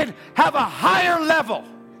that we can have a higher level.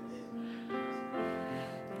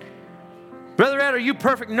 Brother Ed, are you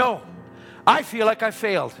perfect? No. I feel like I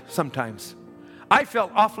failed sometimes. I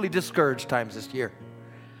felt awfully discouraged times this year.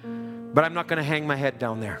 But I'm not going to hang my head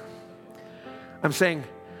down there. I'm saying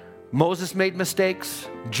Moses made mistakes.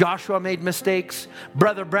 Joshua made mistakes.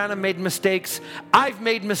 Brother Branham made mistakes. I've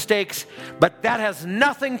made mistakes. But that has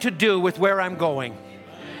nothing to do with where I'm going.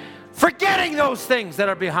 Forgetting those things that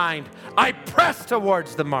are behind, I press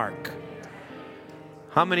towards the mark.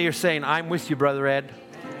 How many are saying, I'm with you, Brother Ed?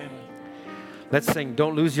 Let's sing,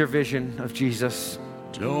 Don't Lose Your Vision of Jesus.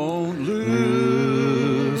 Don't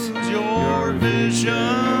lose your vision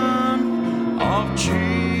of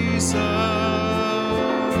Jesus.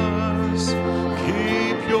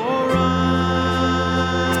 Keep your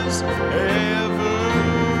eyes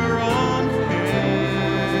ever on Him.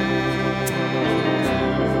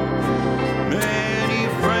 Many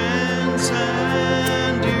friends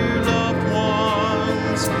and dear loved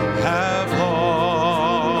ones have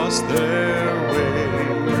lost their way.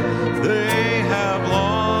 They have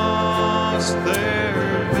lost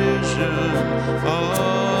their vision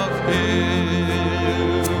of Him.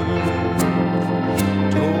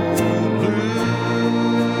 Don't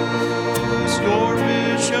lose your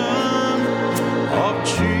vision of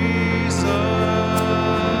Jesus.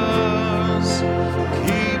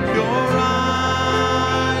 Keep your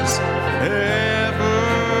eyes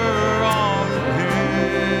ever on Him.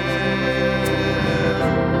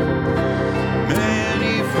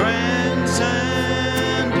 Many friends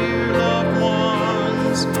and dear loved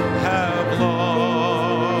ones have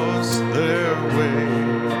lost their way.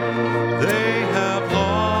 They have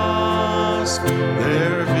lost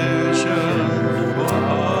their vision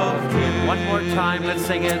of Him. One more time, let's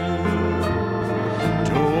sing it.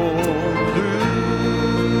 Don't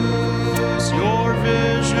lose your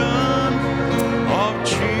vision of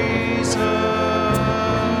Jesus.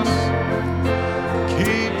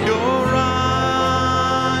 Keep your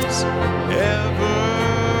eyes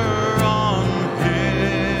ever on Him.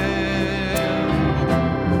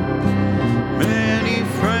 Many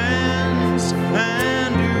friends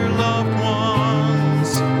and your loved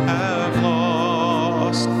ones have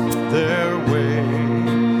lost their way.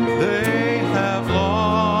 They have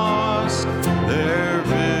lost their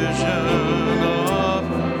vision of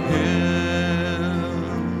Him.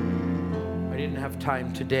 I didn't have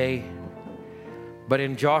time today, but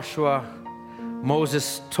in Joshua,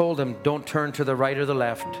 Moses told him, don't turn to the right or the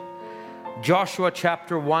left. Joshua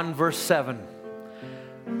chapter 1, verse 7.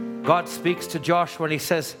 God speaks to Joshua and He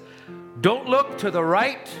says, don't look to the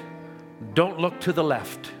right, don't look to the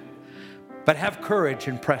left, but have courage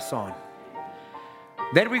and press on.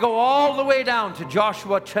 Then we go all the way down to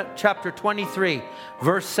Joshua chapter 23,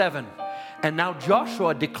 verse 7. And now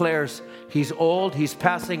Joshua declares he's old, he's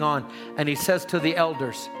passing on, and he says to the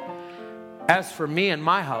elders, as for me and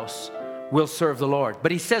my house, we'll serve the Lord.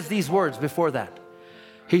 But he says these words before that.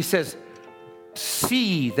 He says,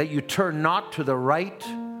 see that you turn not to the right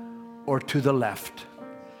or to the left.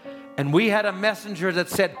 And we had a messenger that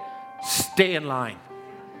said, stay in line.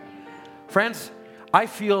 Friends, I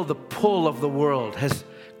feel the pull of the world has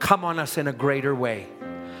come on us in a greater way.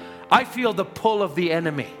 I feel the pull of the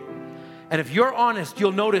enemy. And if you're honest,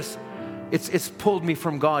 you'll notice it's pulled me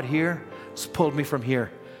from God here. It's pulled me from here.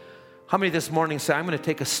 How many this morning say, I'm going to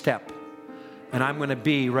take a step and I'm going to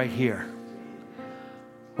be right here?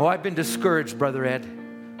 Oh, I've been discouraged, Brother Ed.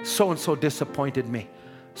 So-and-so disappointed me.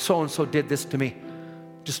 So-and-so did this to me.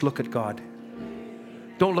 Just look at God.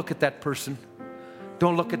 Don't look at that person.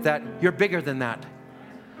 Don't look at that. You're bigger than that.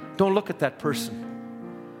 Don't look at that person.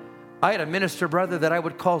 I had a minister brother that I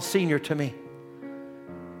would call senior to me.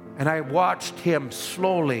 And I watched him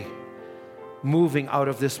slowly moving out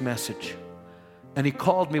of this message. And he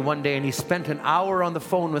called me one day and he spent an hour on the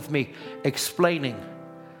phone with me explaining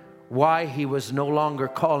why he was no longer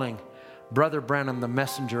calling Brother Branham the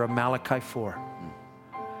messenger of Malachi 4.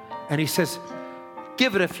 And he says,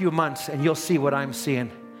 give it a few months and you'll see what I'm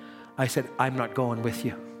seeing. I said, I'm not going with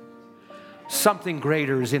you. Something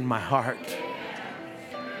greater is in my heart.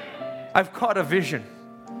 I've caught a vision.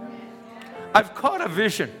 I've caught a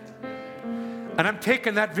vision. And I'm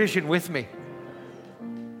taking that vision with me.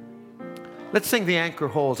 Let's sing the anchor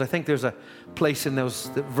holds. I think there's a place in those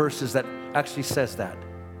verses that actually says that.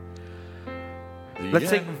 Let's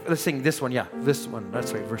sing this one. Yeah, this one.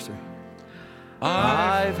 That's right, verse 3.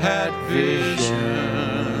 I've had visions,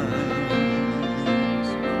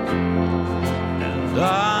 and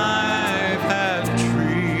I've had dreams,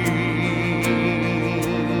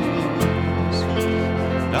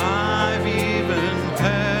 and I've even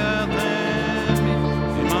held them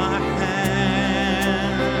in my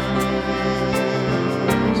hands,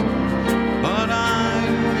 but I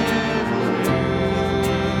never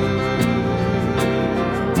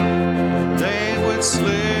knew they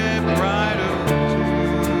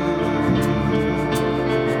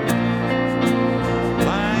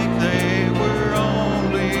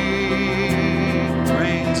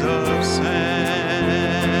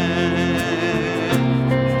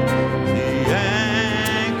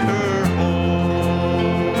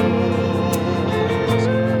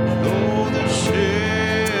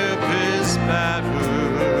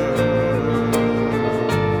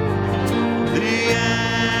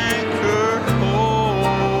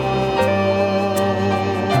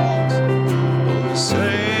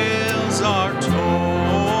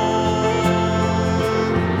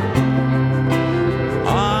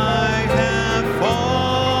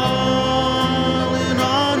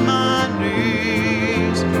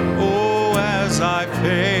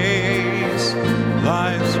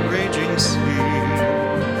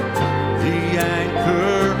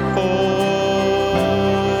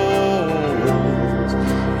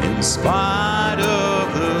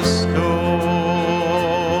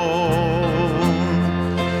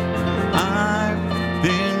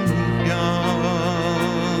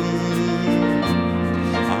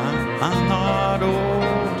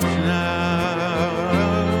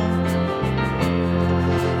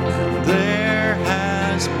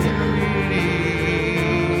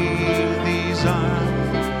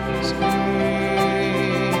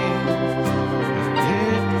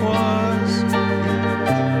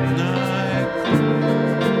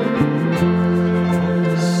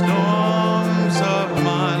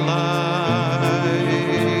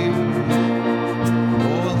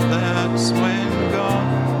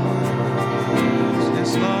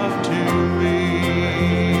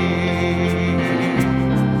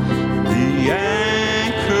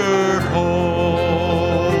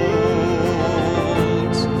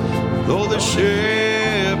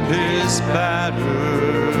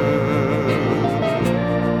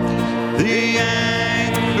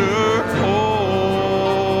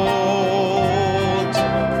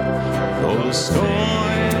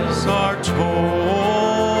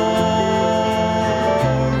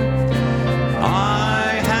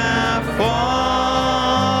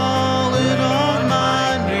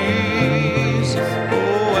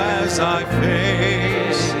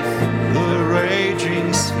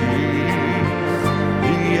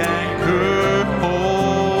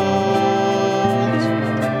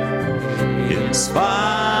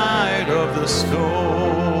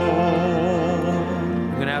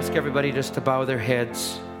Everybody just to bow their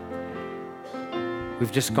heads.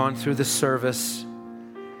 We've just gone through the service.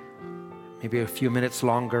 Maybe a few minutes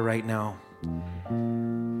longer right now.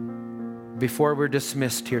 Before we're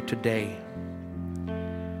dismissed here today,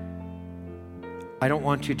 I don't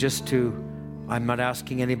want you just to, I'm not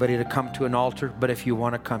asking anybody to come to an altar, but if you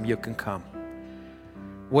want to come, you can come.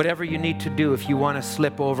 Whatever you need to do, if you want to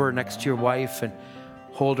slip over next to your wife and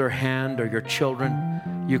hold her hand, or your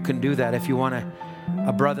children, you can do that. If you want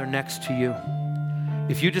a brother next to you,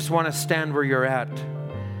 if you just want to stand where you're at.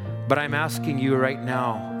 But I'm asking you right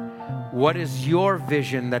now, what is your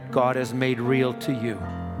vision that God has made real to you?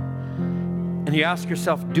 And you ask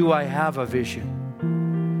yourself, do I have a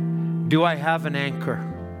vision? Do I have an anchor?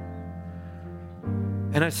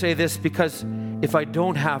 And I say this because if I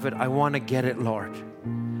don't have it, I want to get it, Lord.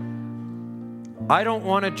 I don't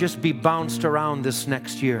want to just be bounced around this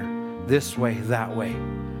next year, this way, that way.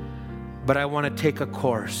 But I want to take a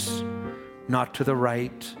course, not to the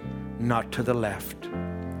right, not to the left.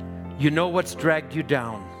 You know what's dragged you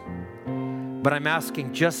down. But I'm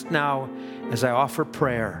asking just now, as I offer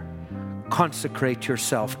prayer, consecrate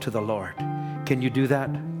yourself to the Lord. Can you do that?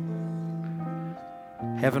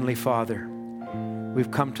 Heavenly Father,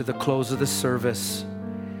 we've come to the close of the service.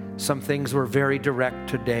 Some things were very direct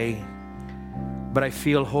today, but I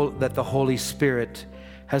feel that the Holy Spirit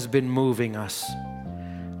has been moving us.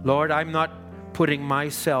 Lord, I'm not putting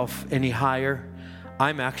myself any higher.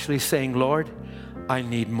 I'm actually saying, Lord, I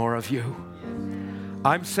need more of you.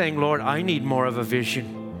 I'm saying, Lord, I need more of a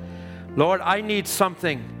vision. Lord, I need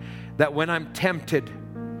something that when I'm tempted,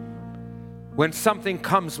 when something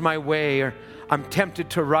comes my way, or I'm tempted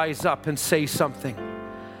to rise up and say something,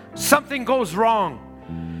 something goes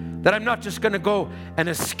wrong, that I'm not just going to go and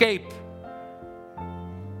escape,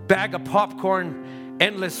 bag of popcorn,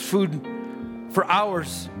 endless food for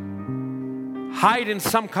hours, hide in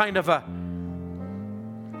some kind of a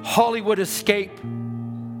Hollywood escape,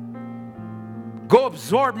 go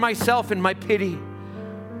absorb myself in my pity.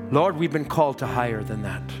 Lord, we've been called to higher than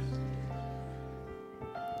that.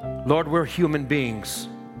 Lord, we're human beings,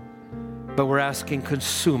 but we're asking,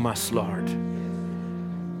 consume us, Lord.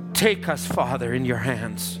 Take us, Father, in your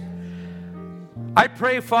hands. I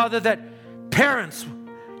pray, Father, that parents,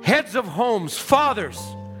 heads of homes, fathers,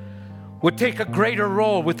 would take a greater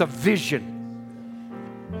role with a vision.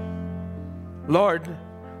 Lord,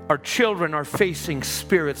 our children are facing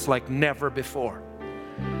spirits like never before.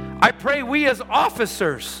 I pray we as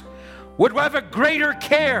officers would have a greater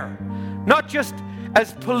care, not just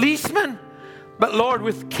as policemen, but Lord,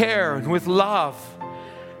 with care and with love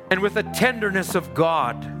and with the tenderness of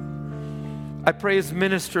God. I pray as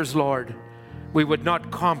ministers, Lord, we would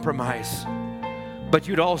not compromise, but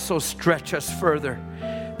you'd also stretch us further,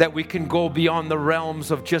 that we can go beyond the realms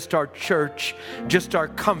of just our church, just our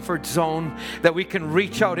comfort zone, that we can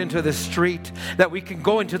reach out into the street, that we can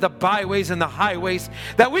go into the byways and the highways,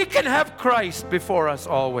 that we can have Christ before us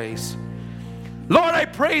always. Lord, I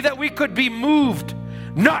pray that we could be moved,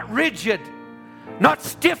 not rigid, not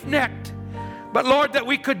stiff-necked, but Lord, that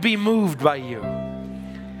we could be moved by you.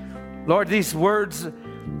 Lord, these words,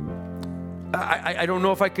 I don't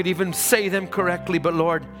know if I could even say them correctly, but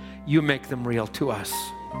Lord, you make them real to us.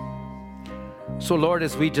 So Lord,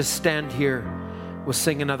 as we just stand here, we'll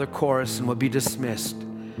sing another chorus and we'll be dismissed.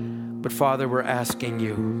 But Father, we're asking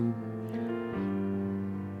you,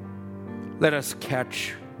 let us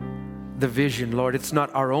catch the vision, Lord. It's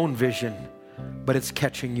not our own vision, but it's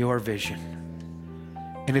catching your vision.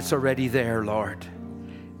 And it's already there, Lord.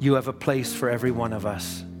 You have a place for every one of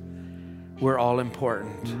us. We're all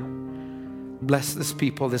important. Bless this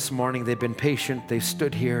people this morning. They've been patient. They've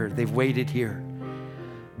stood here. They've waited here.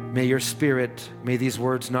 May your Spirit, may these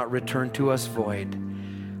words not return to us void.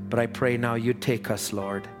 But I pray now you take us,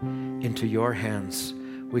 Lord, into your hands.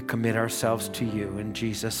 We commit ourselves to you in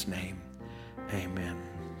Jesus' name. Amen.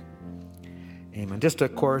 Amen. Just a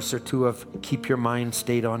chorus or two of Keep Your Mind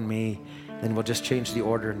Stayed on Me. Then we'll just change the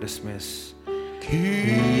order and dismiss. Keep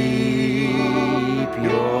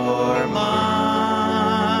your mind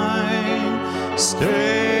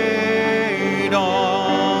stayed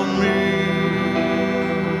on me,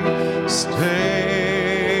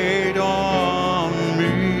 stayed on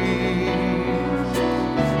me,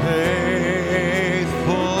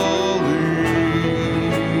 faithfully,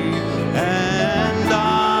 and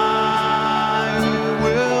I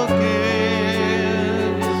will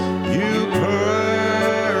give you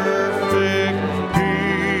perfect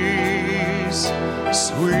peace,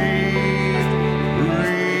 sweet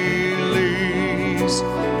release,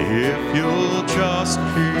 if you'll just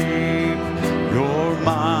keep your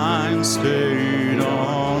mind stayed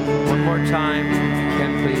on me. One more time,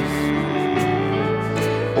 Ken, please.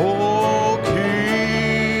 Oh, keep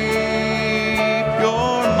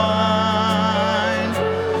your mind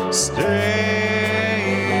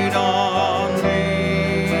stayed on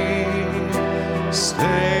me,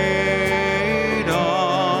 stayed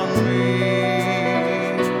on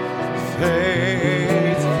me,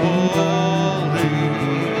 faithfully,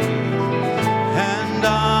 and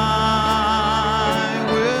I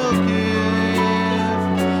will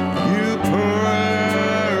give you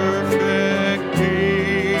perfect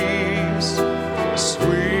peace,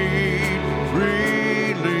 sweet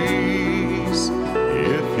release,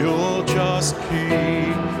 if you'll just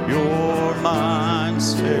keep your mind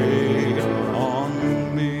stayed